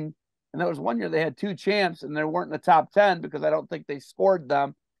team. And there was one year they had two champs and they weren't in the top 10 because I don't think they scored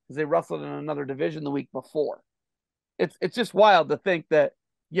them because they wrestled in another division the week before. It's just wild to think that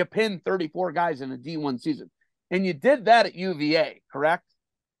you pinned 34 guys in a D1 season. And you did that at UVA, correct?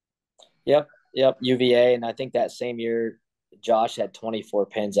 Yep, yep, UVA, and I think that same year Josh had 24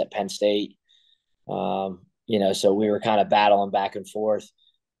 pins at Penn State. So we were kind of battling back and forth.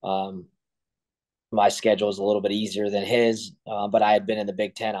 Um, my schedule was a little bit easier than his, but I had been in the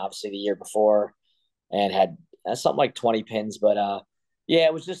Big Ten obviously the year before and had something like 20 pins. But yeah,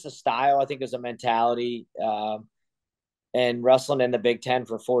 it was just a style. I think it was a mentality. And wrestling in the Big Ten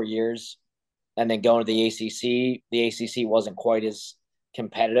for 4 years, and then going to the ACC. The ACC wasn't quite as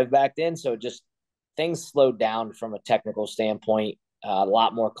competitive back then, so just things slowed down from a technical standpoint. A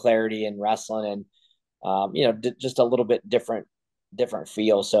lot more clarity in wrestling, and just a little bit different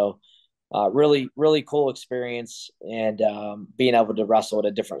feel. So really, really cool experience, and being able to wrestle at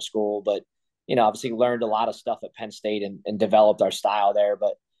a different school. But obviously learned a lot of stuff at Penn State and developed our style there.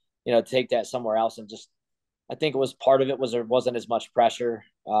 But take that somewhere else and just I think it was part of it was there wasn't as much pressure.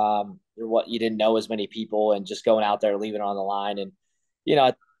 What you didn't know as many people, and just going out there, leaving it on the line, and you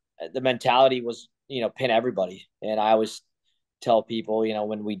know the mentality was pin everybody. And I always tell people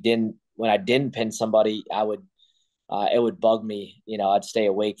when I didn't pin somebody, I would it would bug me. I'd stay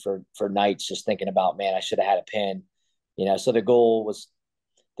awake for nights just thinking about, man, I should have had a pin. So the goal was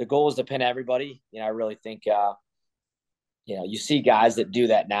to pin everybody. I really think you see guys that do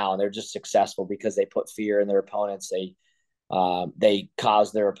that now and they're just successful because they put fear in their opponents. They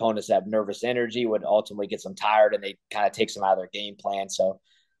cause their opponents to have nervous energy, would ultimately gets them tired, and they kind of takes them out of their game plan. So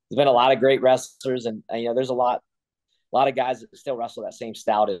there's been a lot of great wrestlers, and there's a lot of guys that still wrestle that same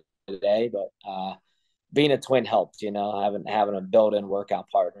style today. But being a twin helped, having a built-in workout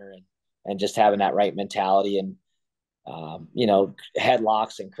partner, and just having that right mentality, and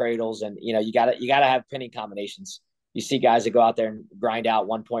headlocks and cradles, and you gotta have pinning combinations. You see guys that go out there and grind out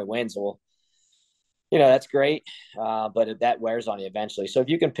 1 point wins. Well, that's great, but that wears on you eventually. So if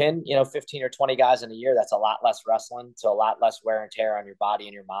you can pin, 15 or 20 guys in a year, that's a lot less wrestling, so a lot less wear and tear on your body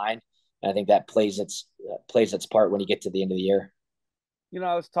and your mind. And I think that plays its part when you get to the end of the year.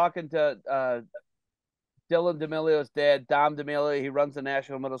 I was talking to Dylan D'Amelio's dad, Dom D'Amelio. He runs the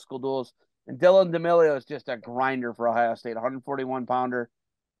National Middle School Duels. And Dylan D'Amelio is just a grinder for Ohio State, 141 pounder,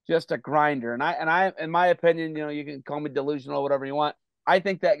 just a grinder. And I, in my opinion, you can call me delusional, whatever you want. I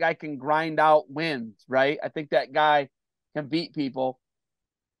think that guy can grind out wins, right? I think that guy can beat people.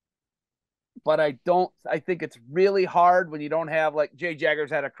 But I think it's really hard when you don't have, like, Jay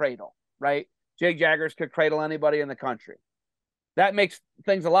Jaggers had a cradle, right? Jay Jaggers could cradle anybody in the country. That makes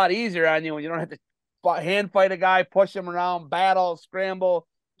things a lot easier on you when you don't have to hand fight a guy, push him around, battle, scramble,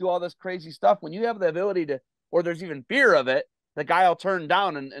 do all this crazy stuff. When you have the ability to, or there's even fear of it, the guy will turn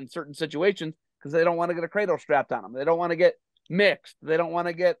down in certain situations because they don't want to get a cradle strapped on them. They don't want to get mixed. They don't want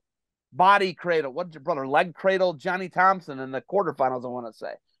to get body cradle. What's your brother? Leg cradle Johnny Thompson in the quarterfinals, I want to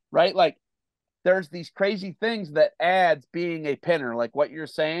say. Right? Like, there's these crazy things that adds being a pinner, like what you're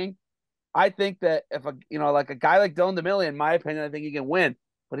saying. I think that if like a guy like Dylan D'Amelio, in my opinion, I think he can win,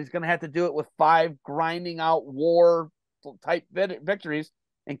 but he's going to have to do it with 5 grinding out war type victories.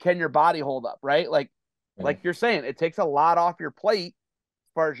 And can your body hold up, right? Like you're saying, it takes a lot off your plate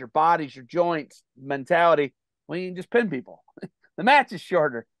as far as your bodies, your joints, mentality, when you can just pin people. The match is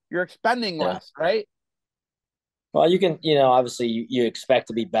shorter. You're expending Yeah. less, right? Well, you can, obviously you expect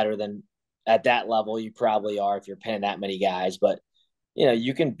to be better than at that level. You probably are if you're pinning that many guys, but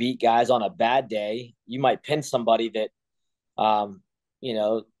you can beat guys on a bad day. You might pin somebody that, um,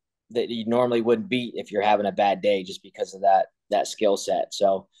 that you normally wouldn't beat if you're having a bad day, just because of that, that skill set.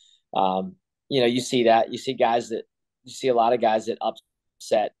 So, you see that, you see a lot of guys that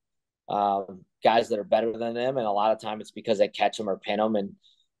upset guys that are better than them, and a lot of time it's because they catch them or pin them. And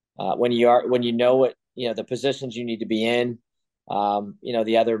when you know what the positions you need to be in,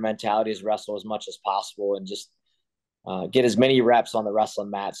 the other mentality is wrestle as much as possible and just get as many reps on the wrestling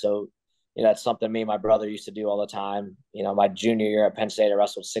mat. So, that's something me and my brother used to do all the time. My junior year at Penn State, I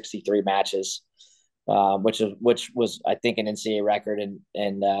wrestled 63 matches, which was I think an NCAA record,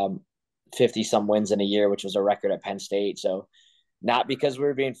 and 50 some wins in a year, which was a record at Penn State. So not because we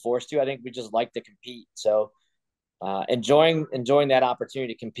were being forced to. I think we just like to compete. So enjoying that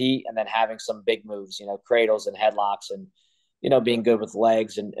opportunity to compete, and then having some big moves, cradles and headlocks, and being good with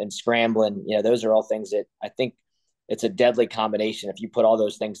legs and scrambling. Those are all things that I think it's a deadly combination. If you put all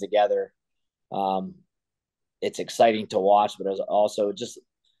those things together, it's exciting to watch, but it's also just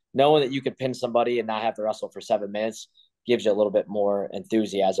knowing that you could pin somebody and not have to wrestle for 7 minutes gives you a little bit more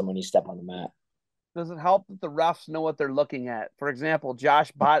enthusiasm when you step on the mat. Does it help that the refs know what they're looking at? For example,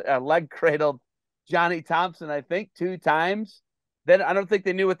 Josh leg cradled Johnny Thompson, I think, 2 times. Then I don't think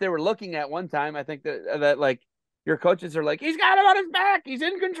they knew what they were looking at one time. I think that like your coaches are like, he's got him on his back. He's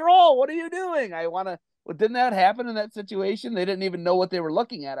in control. What are you doing? Well, didn't that happen in that situation? They didn't even know what they were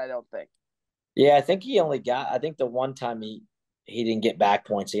looking at, I don't think. Yeah, I think I think the one time he didn't get back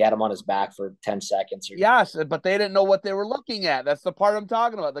points. He had him on his back for 10 seconds. Yes, but they didn't know what they were looking at. That's the part I'm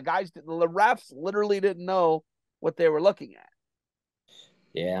talking about. The refs literally didn't know what they were looking at.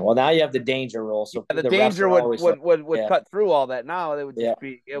 Yeah, well, now you have the danger rule, so Yeah, the the refs danger are always would yeah, cut through all that. Now they would yeah,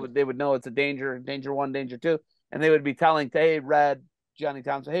 just they would know it's a danger one, danger two, and they would be telling, hey, red, Johnny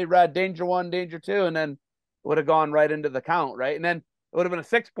Thompson, hey, red, danger one, danger two, and then it would have gone right into the count, right? And then it would have been a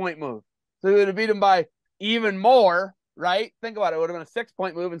 6-point move. So he would have beat him by even more, right? Think about it. It would have been a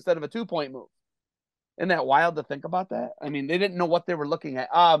 6-point move instead of a 2-point move. Isn't that wild to think about that? I mean, they didn't know what they were looking at.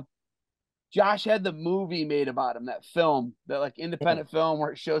 Josh had the movie made about him, that film, that like independent film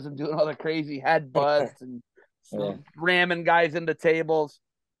where it shows him doing all the crazy headbutts and yeah. ramming guys into tables.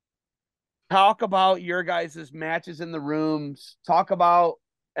 Talk about your guys' matches in the rooms. Talk about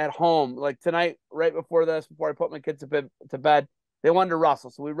at home. Like tonight, right before I put my kids to bed, they wanted to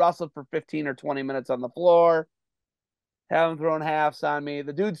wrestle. So we wrestled for 15 or 20 minutes on the floor, have them throwing halves on me.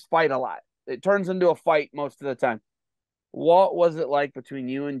 The dudes fight a lot. It turns into a fight most of the time. What was it like between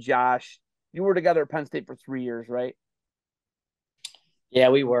you and Josh? You were together at Penn State for 3 years, right? Yeah,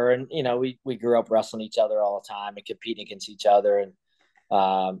 we were, and we grew up wrestling each other all the time and competing against each other.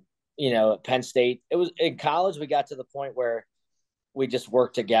 And at Penn State, it was in college. We got to the point where we just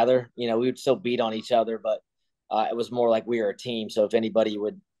worked together. We would still beat on each other, but it was more like we were a team. So if anybody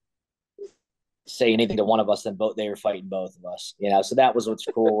would say anything to one of us, then they were fighting both of us. So that was what's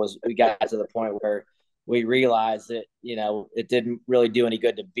cool, was we got to the point where we realized that it didn't really do any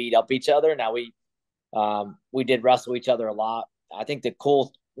good to beat up each other. Now we did wrestle each other a lot. I think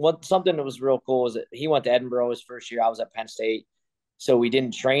something that was real cool is that he went to Edinburgh his first year. I was at Penn State, so we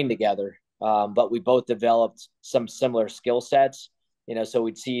didn't train together, but we both developed some similar skill sets. So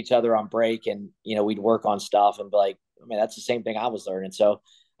we'd see each other on break, and we'd work on stuff and be like, I mean, that's the same thing I was learning. So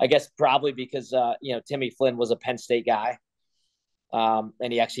I guess probably because Timmy Flynn was a Penn State guy,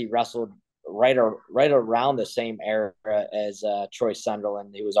 and he actually wrestled right around the same era as Troy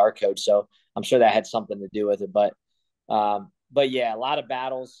Sunderland, who was our coach. So I'm sure that had something to do with it. But yeah, a lot of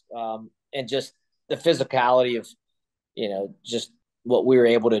battles, and just the physicality of just what we were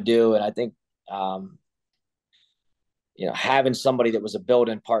able to do. And I think having somebody that was a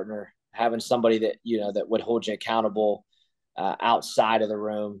built-in partner, having somebody that that would hold you accountable outside of the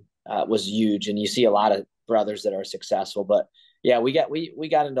room was huge. And you see a lot of brothers that are successful. But yeah, we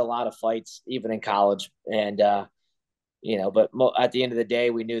got into a lot of fights even in college, and but at the end of the day,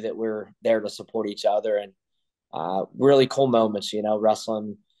 we knew that we're there to support each other. And really cool moments,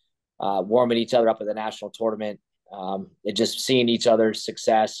 wrestling, warming each other up at the national tournament, and just seeing each other's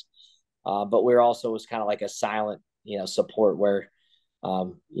success. But we was kind of like a silent, support where,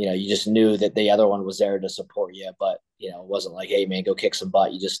 you just knew that the other one was there to support you. But, it wasn't like, hey, man, go kick some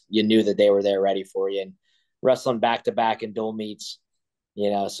butt. You knew that they were there ready for you. And wrestling back to back in dual meets,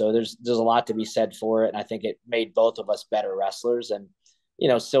 so there's a lot to be said for it. And I think it made both of us better wrestlers. And,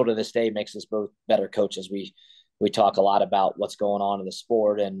 still to this day makes us both better coaches. We talk a lot about what's going on in the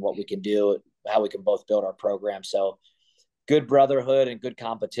sport and what we can do, how we can both build our program. So good brotherhood and good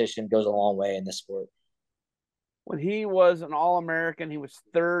competition goes a long way in this sport. When he was an All-American, he was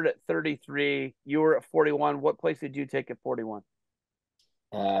third at 33. You were at 41. What place did you take at 41?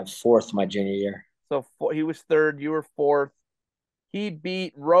 Fourth my junior year. So he was third. You were fourth. He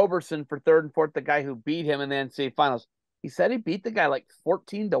beat Roberson for third and fourth, the guy who beat him in the NCAA finals. He said he beat the guy like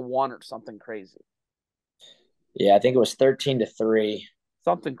 14-1 or something crazy. Yeah, I think it was 13-3.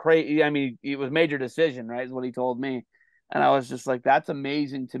 Something crazy. I mean, it was major decision, right? Is what he told me. And I was just like, that's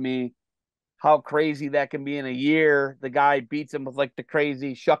amazing to me how crazy that can be in a year. The guy beats him with like the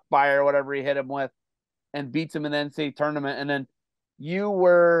crazy shuck by or whatever he hit him with and beats him in the NCAA tournament. And then you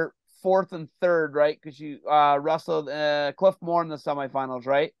were fourth and third, right? Because you wrestled Cliff Moore in the semifinals,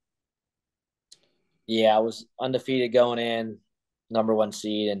 right? Yeah, I was undefeated going in, number one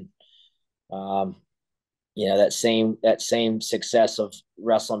seed, and um, that same success of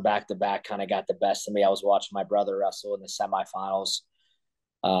wrestling back to back kind of got the best of me. I was watching my brother wrestle in the semifinals.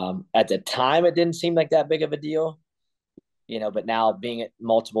 At the time, it didn't seem like that big of a deal, but now being at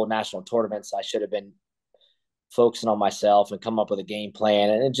multiple national tournaments, I should have been focusing on myself and come up with a game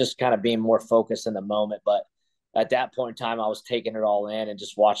plan and just kind of being more focused in the moment. But at that point in time, I was taking it all in and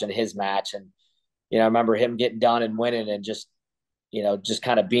just watching his match. And, I remember him getting done and winning and just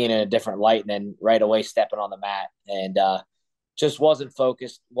kind of being in a different light and then right away stepping on the mat. And just wasn't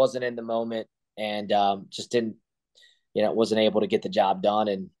focused, wasn't in the moment, and just didn't, wasn't able to get the job done.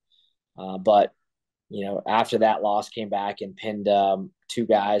 And, but, after that loss, came back and pinned two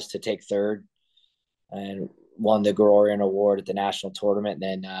guys to take third and won the Barbarian award at the national tournament.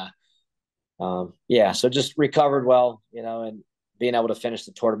 And then, so just recovered well, and being able to finish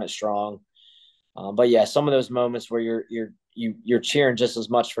the tournament strong. But yeah, some of those moments where you're cheering just as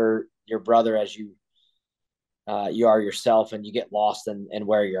much for your brother as you are yourself, and you get lost in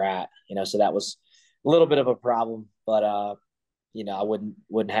where you're at. So that was a little bit of a problem, but I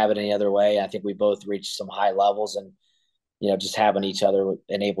wouldn't have it any other way. I think we both reached some high levels, and just having each other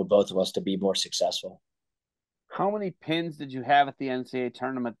enabled both of us to be more successful. How many pins did you have at the NCAA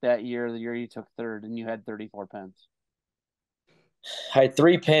tournament that year, the year you took third, and you had 34 pins? I had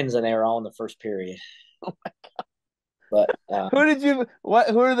 3 pins, and they were all in the first period. Oh my God. But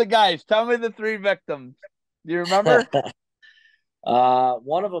who are the guys? Tell me the 3 victims. Do you remember?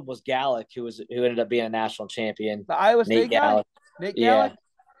 One of them was Gallic, who ended up being a national champion. The Iowa Nate State guy? Gallic. Nate Yeah. Gallic?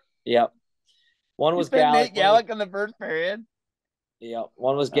 Yep. One You was pinned Gallic. Nate Gallic in the first period? Yeah.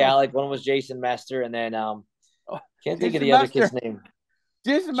 One was Oh, Gallic. One was Jason Mester, and then oh, can't think of Jason the other Mester. kid's name.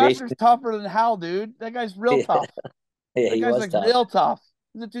 Jason Jason. Mester's tougher than hell, dude. That guy's real Yeah, tough. yeah, That he guy's was like tough. real tough.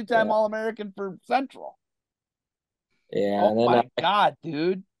 He's a 2-time Yeah. All-American for Central. Yeah. Oh And then my God,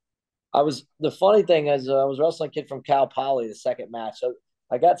 dude. the funny thing is, I was wrestling a kid from Cal Poly the second match. So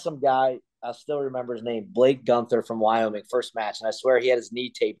I got some guy, I still remember his name, Blake Gunther from Wyoming, first match. And I swear he had his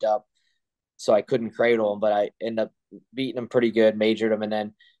knee taped up, so I couldn't cradle him, but I ended up beating him pretty good, majored him. And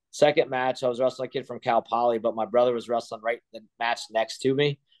then second match, I was wrestling a kid from Cal Poly, but my brother was wrestling right the match next to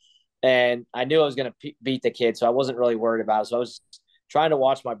me. And I knew I was going to beat the kid, so I wasn't really worried about it. So I was trying to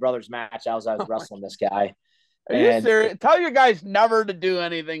watch my brother's match as I was wrestling this guy. Are you And serious? Tell your guys never to do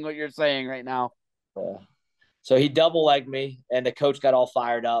anything what you're saying right now. so he double legged me, and the coach got all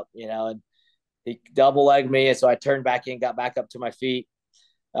fired up, and he double legged me. And so I turned back in, got back up to my feet.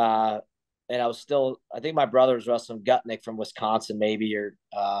 And I think my brother was wrestling Gutnick from Wisconsin, maybe, or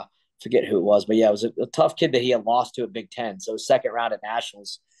forget who it was. But yeah, it was a tough kid that he had lost to at Big Ten. So second round at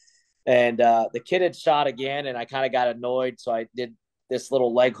Nationals. And the kid had shot again, and I kind of got annoyed. So I did this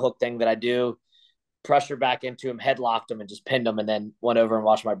little leg hook thing that I do, pressure back into him, headlocked him, and just pinned him, and then went over and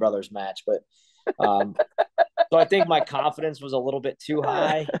watched my brother's match. But so I think my confidence was a little bit too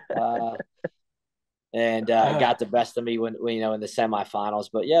high. And it got the best of me when in the semifinals.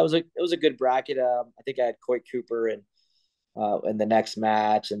 But yeah, it was a good bracket. I think I had Coit Cooper in the next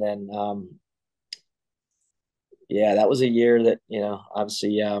match, and then yeah, that was a year that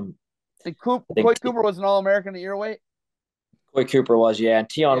obviously And I think Coit Cooper was an All-American at your weight? Coit Cooper was, yeah,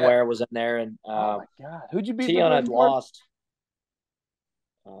 and Tion Yeah. Ware was in there, and Oh my God. Who'd you beat in the Tion third had and fourth? lost.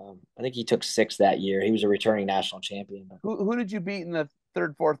 I think he took 6 that year. He was a returning national champion. Who did you beat in the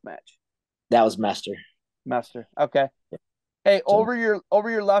third, fourth match? That was Mester. Mester. Okay. Hey, So, over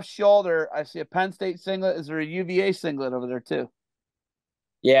your left shoulder, I see a Penn State singlet. Is there a UVA singlet over there too?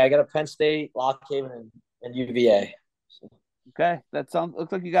 yeah, I got a Penn State, Lock Haven, and UVA. So, Okay,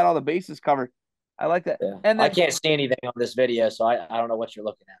 looks like you got all the bases covered. I like that. yeah, And I then can't see anything on this video, so I don't know what you're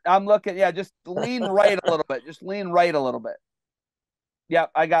looking I'm looking. Yeah, just lean right a little bit. Just lean right a little bit.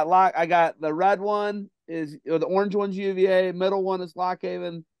 Yep, I got the red one or the orange one's UVA. Middle one is Lock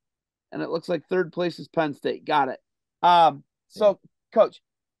Haven, and it looks like third place is Penn State. Got it. at. So Coach,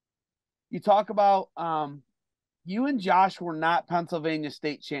 you talk about you and Josh were not Pennsylvania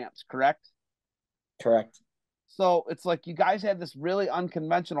state champs, correct? Correct. So it's like you guys had this really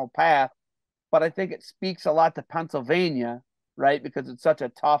unconventional path, but I think it speaks a lot to Pennsylvania, right? Because it's such a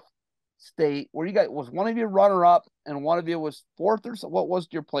tough state where you got, was one of you runner up and one of you was fourth or so? What was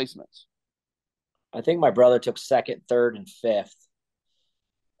your placements? I think my brother took second, third, and fifth,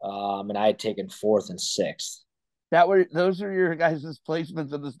 and I had taken fourth and sixth. That were those are your guys'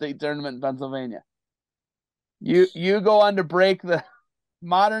 placements in the state tournament in Pennsylvania. You go on to break the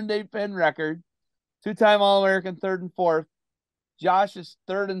modern day pin record, two-time All-American third and fourth. Josh is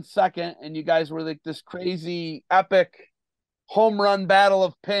third and second, and you guys were like this crazy epic home run battle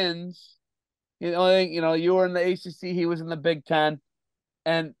of pins. You were in the ACC, he was in the Big Ten,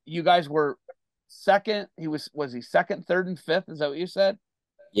 and you guys were second. Was he second, third, and fifth? Is that what you said?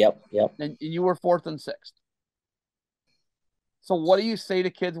 Yep, yep. And you were fourth and sixth. So what do you say to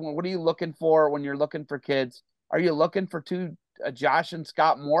kids? What are you looking for when you're looking for kids? Are you looking for Josh and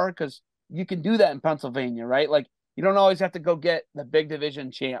Scott Moore? Because you can do that in Pennsylvania, right? Like you don't always have to go get the big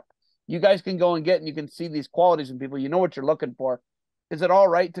division champ. You guys can go and get, and you can see these qualities in people. You know what you're looking for. Is it all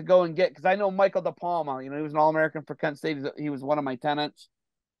right to go and get? Because I know Michael DePalma. He was an All-American for Kent State. He was one of my tenants.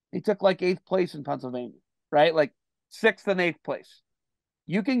 He took like eighth place in Pennsylvania, right? Like sixth and eighth place.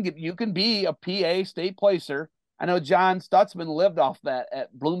 You can be a PA state placer. I know John Stutzman lived off that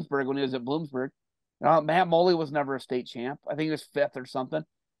at Bloomsburg when he was at Bloomsburg. Matt Moley was never a state champ. I think he was fifth or something.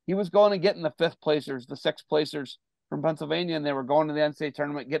 He was going and getting the fifth placers, the sixth placers from Pennsylvania, and they were going to the NCAA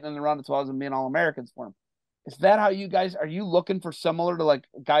tournament, getting in the round of 12s and being All-Americans for him. Is that how you guys are? You looking for similar to like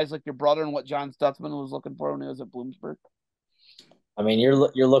guys like your brother and what John Stutzman was looking for when he was at Bloomsburg? I mean,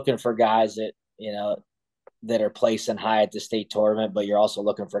 you're looking for guys that that are placing high at the state tournament, but you're also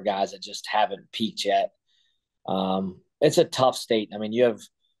looking for guys that just haven't peaked yet. It's a tough state. I mean,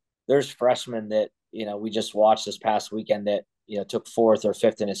 there's freshmen that we just watched this past weekend that took fourth or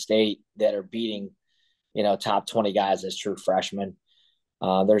fifth in a state that are beating top 20 guys as true freshmen.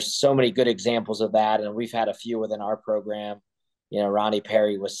 There's so many good examples of that, and we've had a few within our program. Ronnie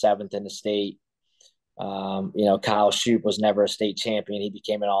Perry was seventh in the state. Kyle Shoup was never a state champion. He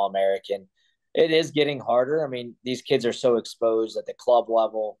became an All-American. It is getting harder. I mean, these kids are so exposed at the club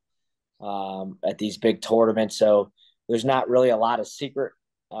level, at these big tournaments. So there's not really a lot of secret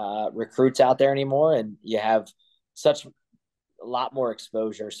recruits out there anymore, and you have such a lot more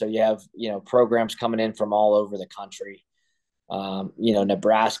exposure. So you have programs coming in from all over the country.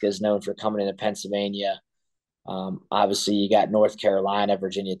 Nebraska is known for coming into Pennsylvania. Obviously, you got North Carolina,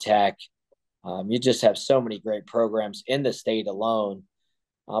 Virginia Tech. You just have so many great programs in the state alone.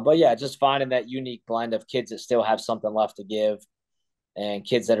 But yeah, just finding that unique blend of kids that still have something left to give, and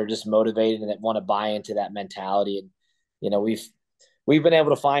kids that are just motivated and that want to buy into that mentality. And we've been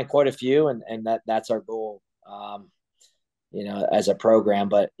able to find quite a few, and that's our goal. As a program.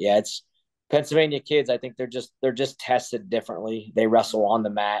 But yeah, it's Pennsylvania kids. I think they're just tested differently. They wrestle on the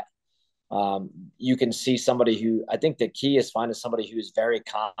mat. You can see somebody who, I think the key is finding somebody who is very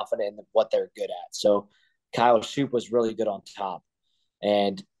confident in what they're good at. So Kyle Shoup was really good on top,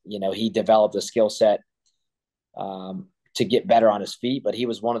 and he developed a skill set to get better on his feet. But he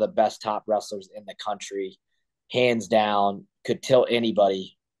was one of the best top wrestlers in the country, hands down. Could tilt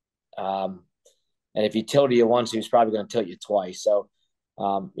anybody. And if he tilted you once, he was probably going to tilt you twice. So,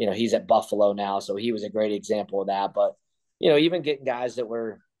 he's at Buffalo now, so he was a great example of that. But, even getting guys that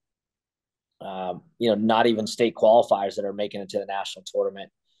were, not even state qualifiers that are making it to the national tournament,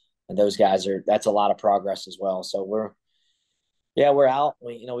 and those guys that's a lot of progress as well. So we're out.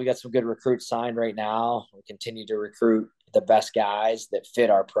 We got some good recruits signed right now. We continue to recruit the best guys that fit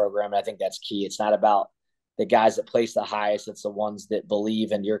our program. And I think that's key. It's not about the guys that place the highest. It's the ones that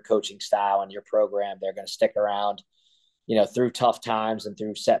believe in your coaching style and your program. They're going to stick around, through tough times and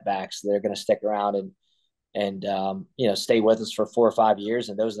through setbacks. They're going to stick around and stay with us for 4 or 5 years.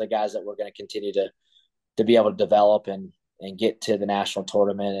 And those are the guys that we're going to continue to be able to develop and get to the national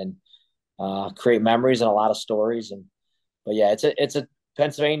tournament and create memories and a lot of stories. But yeah,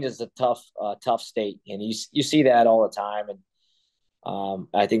 Pennsylvania is a tough state, and you see that all the time. And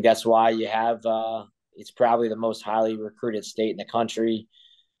I think that's why you have, it's probably the most highly recruited state in the country,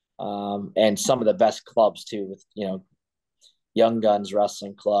 and some of the best clubs too, with Young Guns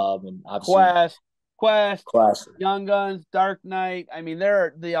Wrestling Club and obviously Quest, Young Guns, Dark Knight. I mean, there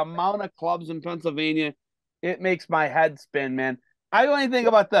are the amount of clubs in Pennsylvania. It makes my head spin, man. I only think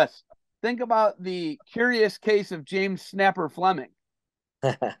about this. Think about the curious case of James Snapper Fleming.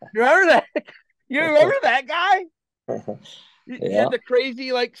 You remember that? You remember that guy? He Yeah. had the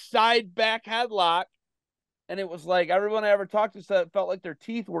crazy like side back headlock, and it was like everyone I ever talked to said it felt like their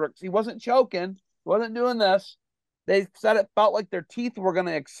teeth were. He wasn't choking, he wasn't doing this. They said it felt like their teeth were going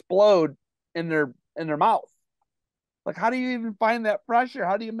to explode in their mouth. Like, how do you even find that pressure?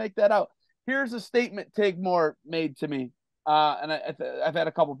 How do you make that out? Here's a statement Tig Moore made to me, and I've had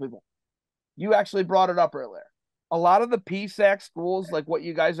a couple people. You actually brought it up earlier. A lot of the PSAC schools, like what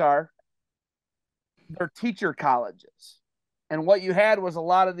you guys are, they're teacher colleges. And what you had was a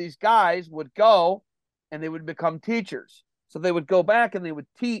lot of these guys would go and they would become teachers. So they would go back and they would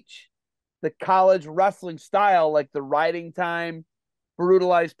teach the college wrestling style, like the riding time,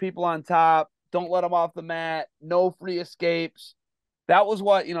 brutalize people on top, don't let them off the mat, no free escapes. That was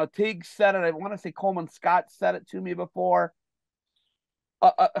what, Teague said it. I want to say Coleman Scott said it to me before.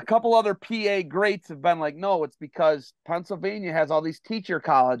 A couple other PA greats have been like, no, it's because Pennsylvania has all these teacher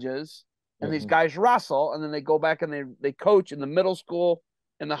colleges and these Mm-hmm. guys wrestle and then they go back and they coach in the middle school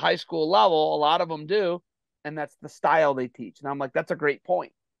and the high school level. A lot of them do. And that's the style they teach. And I'm like, that's a great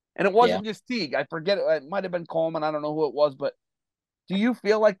point. And it Yeah. wasn't just Teague. I forget it might have been Coleman. I don't know who it was, but do you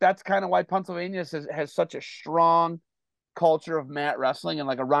feel like that's kind of why Pennsylvania has such a strong culture of mat wrestling and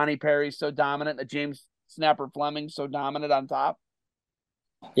like a Ronnie Perry so dominant, a James Snapper Fleming so dominant on top?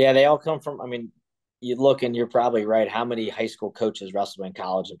 Yeah, they all come from. I mean, you look and you're probably right. How many high school coaches wrestle in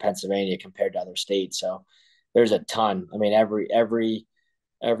college in Pennsylvania compared to other states? So there's a ton. I mean, everywhere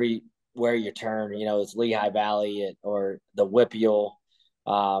you turn, it's Lehigh Valley or the Whippeal.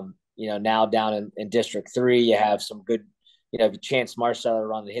 Now down in District 3, you have some good, Chance Marsteller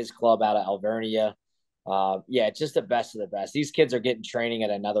running his club out of Alvernia. Yeah, it's just the best of the best. These kids are getting training at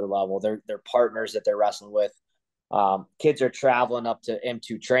another level. They're partners that they're wrestling with. Kids are traveling up to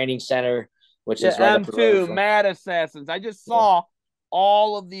M2 Training Center, which Yeah, is right up the road M2, from. Mad Assassins. I just Yeah, saw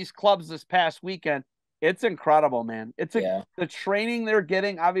all of these clubs this past weekend. It's incredible, man. yeah, The training they're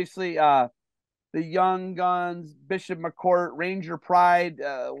getting, obviously, the Young Guns, Bishop McCourt, Ranger Pride,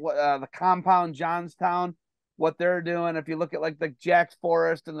 the Compound Johnstown, what they're doing. If you look at like the Jacks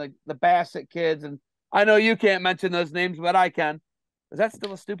Forest and the Bassett kids, and I know you can't mention those names, but I can. Is that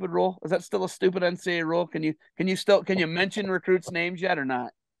still a stupid rule? Is that still a stupid NCAA rule? Can you mention recruits' names yet or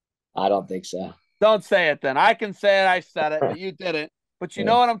not? I don't think so. Don't say it then. I can say it. I said it, but you didn't. But you Yeah.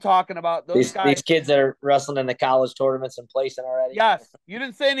 know what I'm talking about. Those These guys. kids that are wrestling in the college tournaments and placing already. Yes, you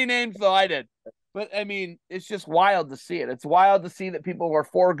didn't say any names though. I did. But I mean, it's just wild to see it. It's wild to see that people were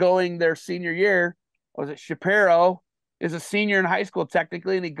foregoing their senior year. Was it Shapiro is a senior in high school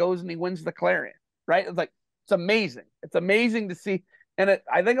technically, and he goes and he wins the Clarion. Right? It's like it's amazing. It's amazing to see. And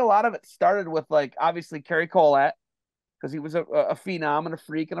I think a lot of it started with like obviously Kerry Colette because he was a phenom and a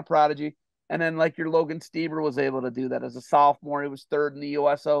freak and a prodigy. And then like your Logan Stieber was able to do that as a sophomore. He was third in the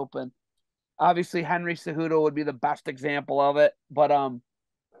U.S. Open. Obviously, Henry Cejudo would be the best example of it. But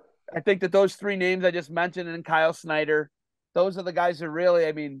I think that those three names I just mentioned and Kyle Snyder, those are the guys who really,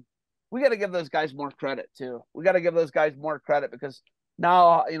 I mean, we got to give those guys more credit too. We got to give those guys more credit because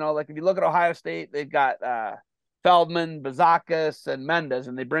now, like if you look at Ohio State, they've got Feldman, Bazakis, and Mendez,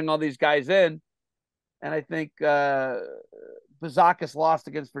 and they bring all these guys in. And I think Bazakis lost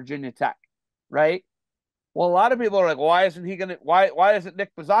against Virginia Tech, right? Well, a lot of people are like, why isn't he gonna? Why isn't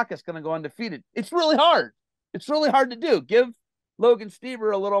Nick Bazakis gonna go undefeated? It's really hard. It's really hard to do. Give Logan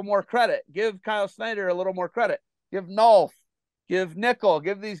Stieber a little more credit. Give Kyle Snyder a little more credit. Give Nolf. Give Nickel.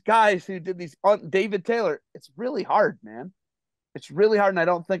 Give these guys who did these. David Taylor. It's really hard, man. It's really hard, and I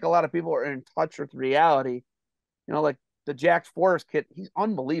don't think a lot of people are in touch with reality. Like the Jax Forrest kid, he's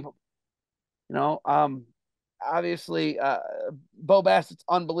unbelievable. You know, obviously, Bo Bassett's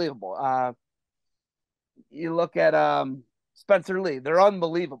unbelievable. You look at Spencer Lee; they're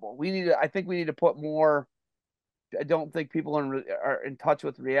unbelievable. I think we need to put more. I don't think people are in touch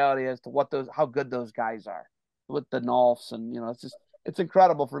with reality as to how good those guys are with the Nolfs, and it's think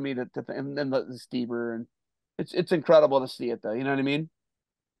for me to and the Steber, and it's incredible to see it though. You know what I mean?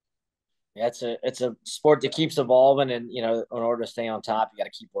 Yeah, it's a sport that keeps evolving, and in order to stay on top, you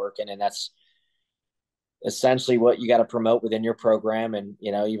got to keep working, and that's essentially what you got to promote within your program. And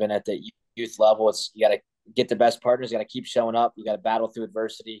even at the youth level, it's you got to get the best partners. You got to keep showing up. You got to battle through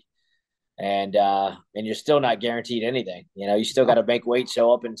adversity, and you're still not guaranteed anything. You still got to make weight,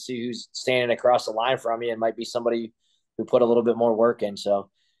 show up, and see who's standing across the line from you. It might be somebody who put a little bit more work in. So,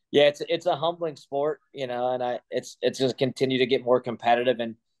 yeah, it's a humbling sport, and it's going to continue to get more competitive.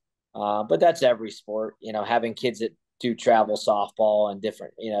 And but that's every sport, having kids that do travel softball and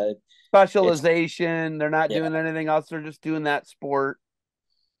different, it's Specialization. They're not yeah, doing anything else. They're just doing that sport.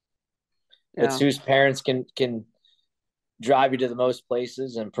 it's Yeah. whose parents can drive you to the most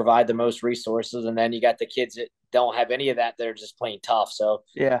places and provide the most resources, and then you got the kids that don't have any of that. They're just playing tough. So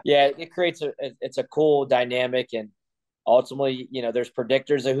Yeah. yeah, it creates it's a cool dynamic, and ultimately, there's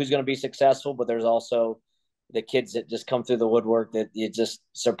predictors of who's going to be successful, but there's also the kids that just come through the woodwork that you just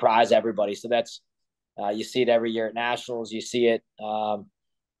surprise everybody. So that's you see it every year at nationals. You see it,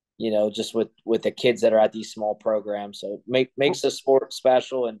 just with the kids that are at these small programs. So makes the sport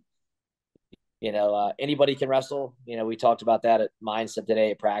special, and Anybody can wrestle. We talked about that at mindset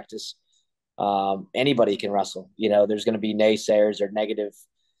today at practice. Anybody can wrestle. There's going to be naysayers or negative,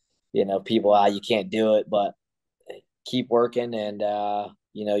 people, you can't do it, but keep working. And,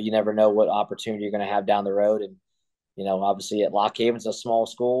 you never know what opportunity you're going to have down the road. And, obviously at Lock Haven's a small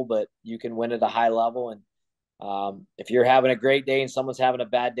school, but you can win at a high level. And if you're having a great day and someone's having a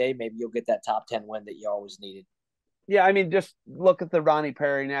bad day, maybe you'll get that top 10 win that you always needed. Yeah, I mean, just look at the Ronnie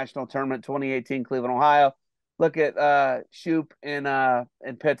Perry National Tournament 2018, Cleveland, Ohio. Look at Shoop in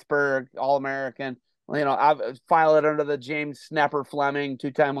Pittsburgh, All American. I file it under the James Snapper Fleming,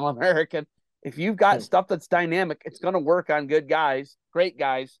 2-time All American. If you've got stuff that's dynamic, it's going to work on good guys, great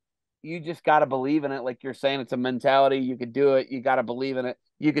guys. You just got to believe in it. Like you're saying, it's a mentality. You can do it. You got to believe in it.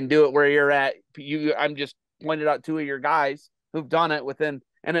 You can do it where you're at. I'm just pointed out two of your guys who've done it within,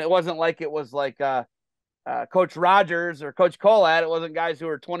 and it wasn't like it was like Coach Rogers or Coach Colat. It wasn't guys who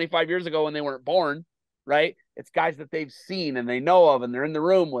were 25 years ago when they weren't born, right? It's guys that they've seen and they know of and they're in the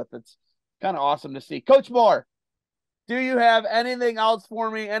room with. It's kind of awesome to see. Coach Moore, do you have anything else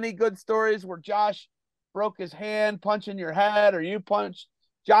for me? Any good stories where Josh broke his hand punching your head, or you punched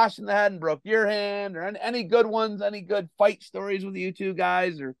Josh in the head and broke your hand, or any good ones, any good fight stories with you two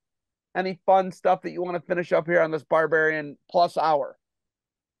guys, or any fun stuff that you want to finish up here on this Barbarian Plus hour?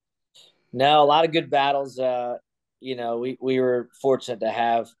 No, a lot of good battles. We were fortunate to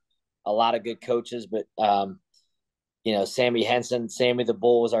have a lot of good coaches, but Sammy Henson, Sammy the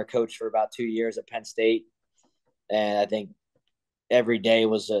Bull was our coach for about 2 years at Penn State. And I think every day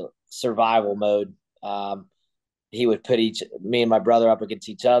was a survival mode. He would put me and my brother up against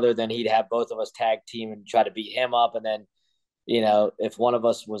each other. Then he'd have both of us tag team and try to beat him up. And then, if one of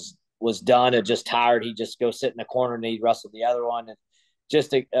us was done and just tired, he'd just go sit in the corner and he'd wrestle the other one. And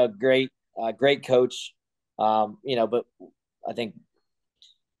just a great coach. But I think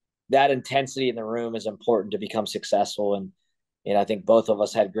that intensity in the room is important to become successful. And I think both of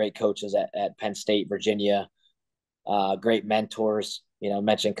us had great coaches at Penn State, Virginia, great mentors.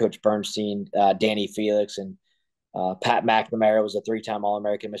 Mentioned Coach Bernstein, Danny Felix, and Pat McNamara was a 3-time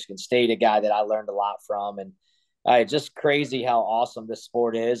All-American Michigan State, a guy that I learned a lot from. And just crazy how awesome this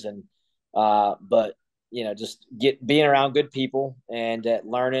sport is. And but just being around good people and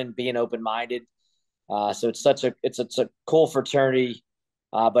learning, being open-minded. So it's a cool fraternity,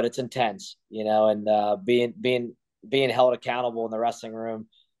 but it's intense, and being held accountable in the wrestling room,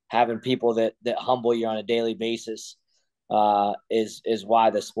 having people that humble you on a daily basis, is why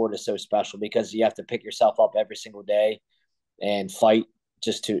the sport is so special, because you have to pick yourself up every single day and fight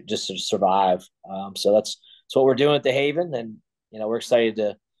just to survive. So that's what we're doing at the Haven, and we're excited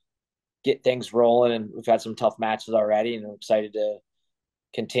to get things rolling, and we've had some tough matches already, and we're excited to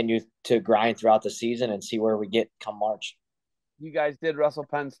continue to grind throughout the season and see where we get come March. You guys did wrestle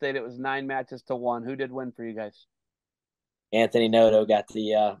Penn State. It was 9 matches to 1. Who did win for you guys? Anthony Noto got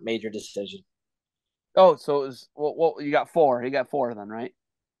the major decision. Oh, so it was you got 4. You got 4 then, right?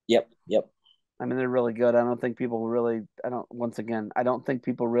 Yep. I mean, they're really good. I don't think people really. I don't think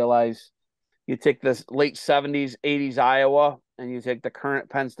people realize. You take this late 70s, 80s Iowa, and you take the current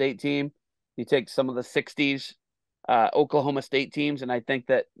Penn State team. You take some of the 60s Oklahoma State teams, and I think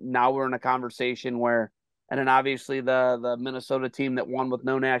that now we're in a conversation where, and then obviously the Minnesota team that won with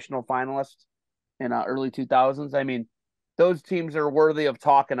no national finalists in early 2000s. I mean, those teams are worthy of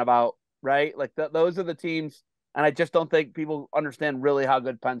talking about, right? Like those are the teams, and I just don't think people understand really how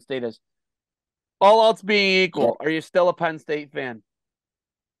good Penn State is. All else being equal, are you still a Penn State fan?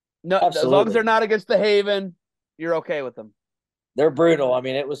 No, as long as Absolutely. they're not against the Haven, you're okay with them. They're brutal. I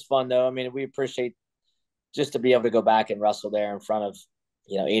mean, it was fun though. I mean, we appreciate just to be able to go back and wrestle there in front of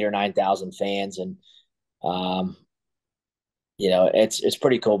 8,000 or 9,000 fans, and it's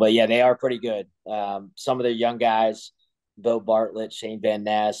pretty cool. But yeah, they are pretty good. Some of the young guys, Bo Bartlett, Shane Van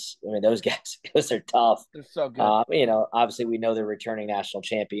Ness. I mean, those guys are tough. They're so good. Obviously we know they're returning national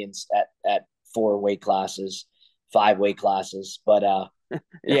champions at 4 weight classes, 5 weight classes, but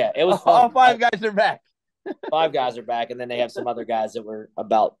yeah, it was fun. All 5 guys are back. 5 guys are back, and then they have some other guys that were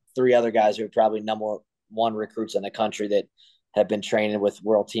about 3 other guys who are probably number 1 recruits in the country that have been training with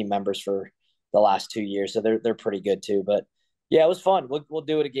world team members for the last 2 years. So they're pretty good too. But yeah, it was fun. We'll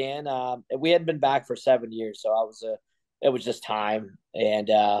do it again. We hadn't been back for 7 years, so it was just time. And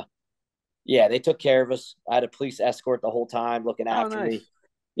yeah, they took care of us. I had a police escort the whole time looking after me.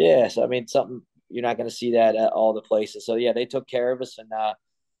 Yeah, so I mean, something you're not going to see that at all the places. So yeah, they took care of us, and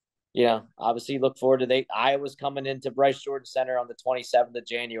obviously look forward to Iowa's coming into Bryce Jordan Center on the 27th of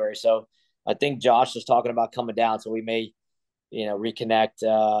January. So I think Josh is talking about coming down, so we may, reconnect.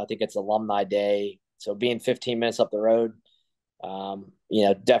 I think it's Alumni Day, so being 15 minutes up the road,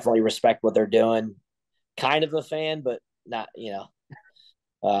 definitely respect what they're doing. Kind of a fan, but not, As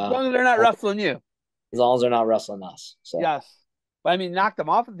uh, long as they're not wrestling you. as long as they're not wrestling us. So Yes. But I mean, knocked them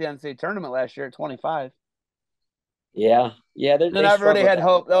off at the NCAA tournament last year at 25. yeah, And they everybody struggled had that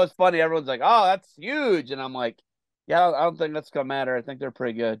hope. That year. was funny. Everyone's like, "Oh, that's huge," and I'm like, "Yeah, I don't think that's gonna matter. I think they're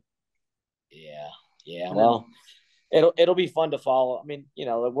pretty good." Yeah, yeah. And then, Well, it'll be fun to follow. I mean,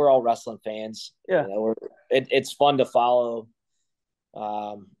 we're all wrestling fans. yeah, It's fun to follow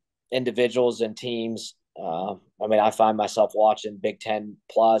um, individuals and teams. I mean, I find myself watching Big Ten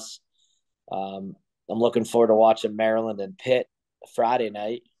plus. I'm looking forward to watching Maryland and Pitt Friday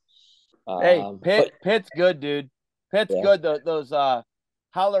night. hey, But Pitt's good, dude. Pitt's yeah, good. Those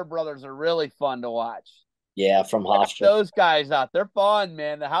Howler brothers are really fun to watch. yeah, from Check Hofstra. those guys out. They're fun,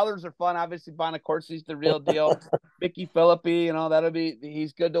 man. The Howlers are fun. Obviously, Bonacorsi's the real deal. Mickey Philippi,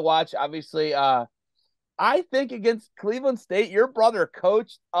 he's good to watch. Obviously, I think against Cleveland State, your brother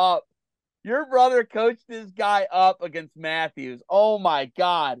coached up. Your brother coached this guy up against Matthews. Oh my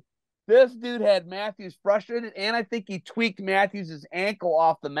God. This dude had Matthews frustrated, and I think he tweaked Matthews' ankle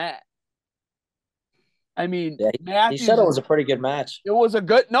off the mat. I mean, Yeah, he said Matthews it is was a pretty good match. it was a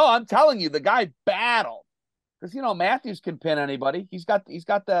good no, I'm telling you, the guy battled. Because Matthews can pin anybody. He's got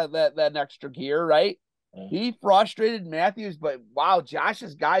that extra gear, right? Yeah. He frustrated Matthews, but wow,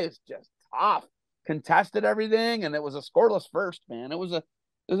 Josh's guy is just tough. Contested everything, and it was a scoreless first, man. It was a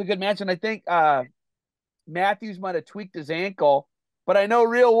good match, and I think Matthews might have tweaked his ankle, but I know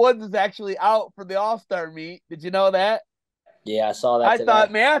Real Woods is actually out for the All-Star meet. Did you know that? Yeah, I saw that I thought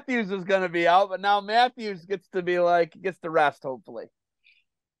today. Matthews was going to be out, but now Matthews gets to rest, hopefully.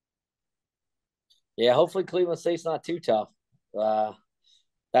 Yeah, hopefully Cleveland State's not too tough. Uh,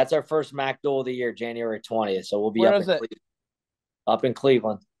 that's our first MAC duel of the year, January 20th. So we'll be Where is it? Up in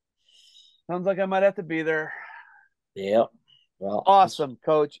Cleveland. Sounds like I might have to be there. Yep. Well, Awesome,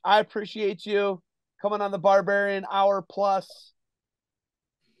 coach. I appreciate you coming on the Barbarian Hour Plus.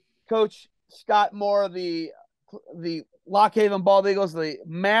 Coach Scott Moore, the Lock Haven Bald Eagles, the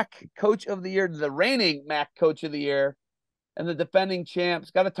MAC Coach of the Year, the reigning MAC Coach of the Year, and the defending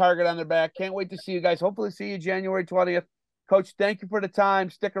champs. Got a target on their back. Can't wait to see you guys. Hopefully see you January 20th. Coach, thank you for the time.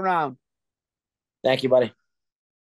 Stick around. thank you, buddy.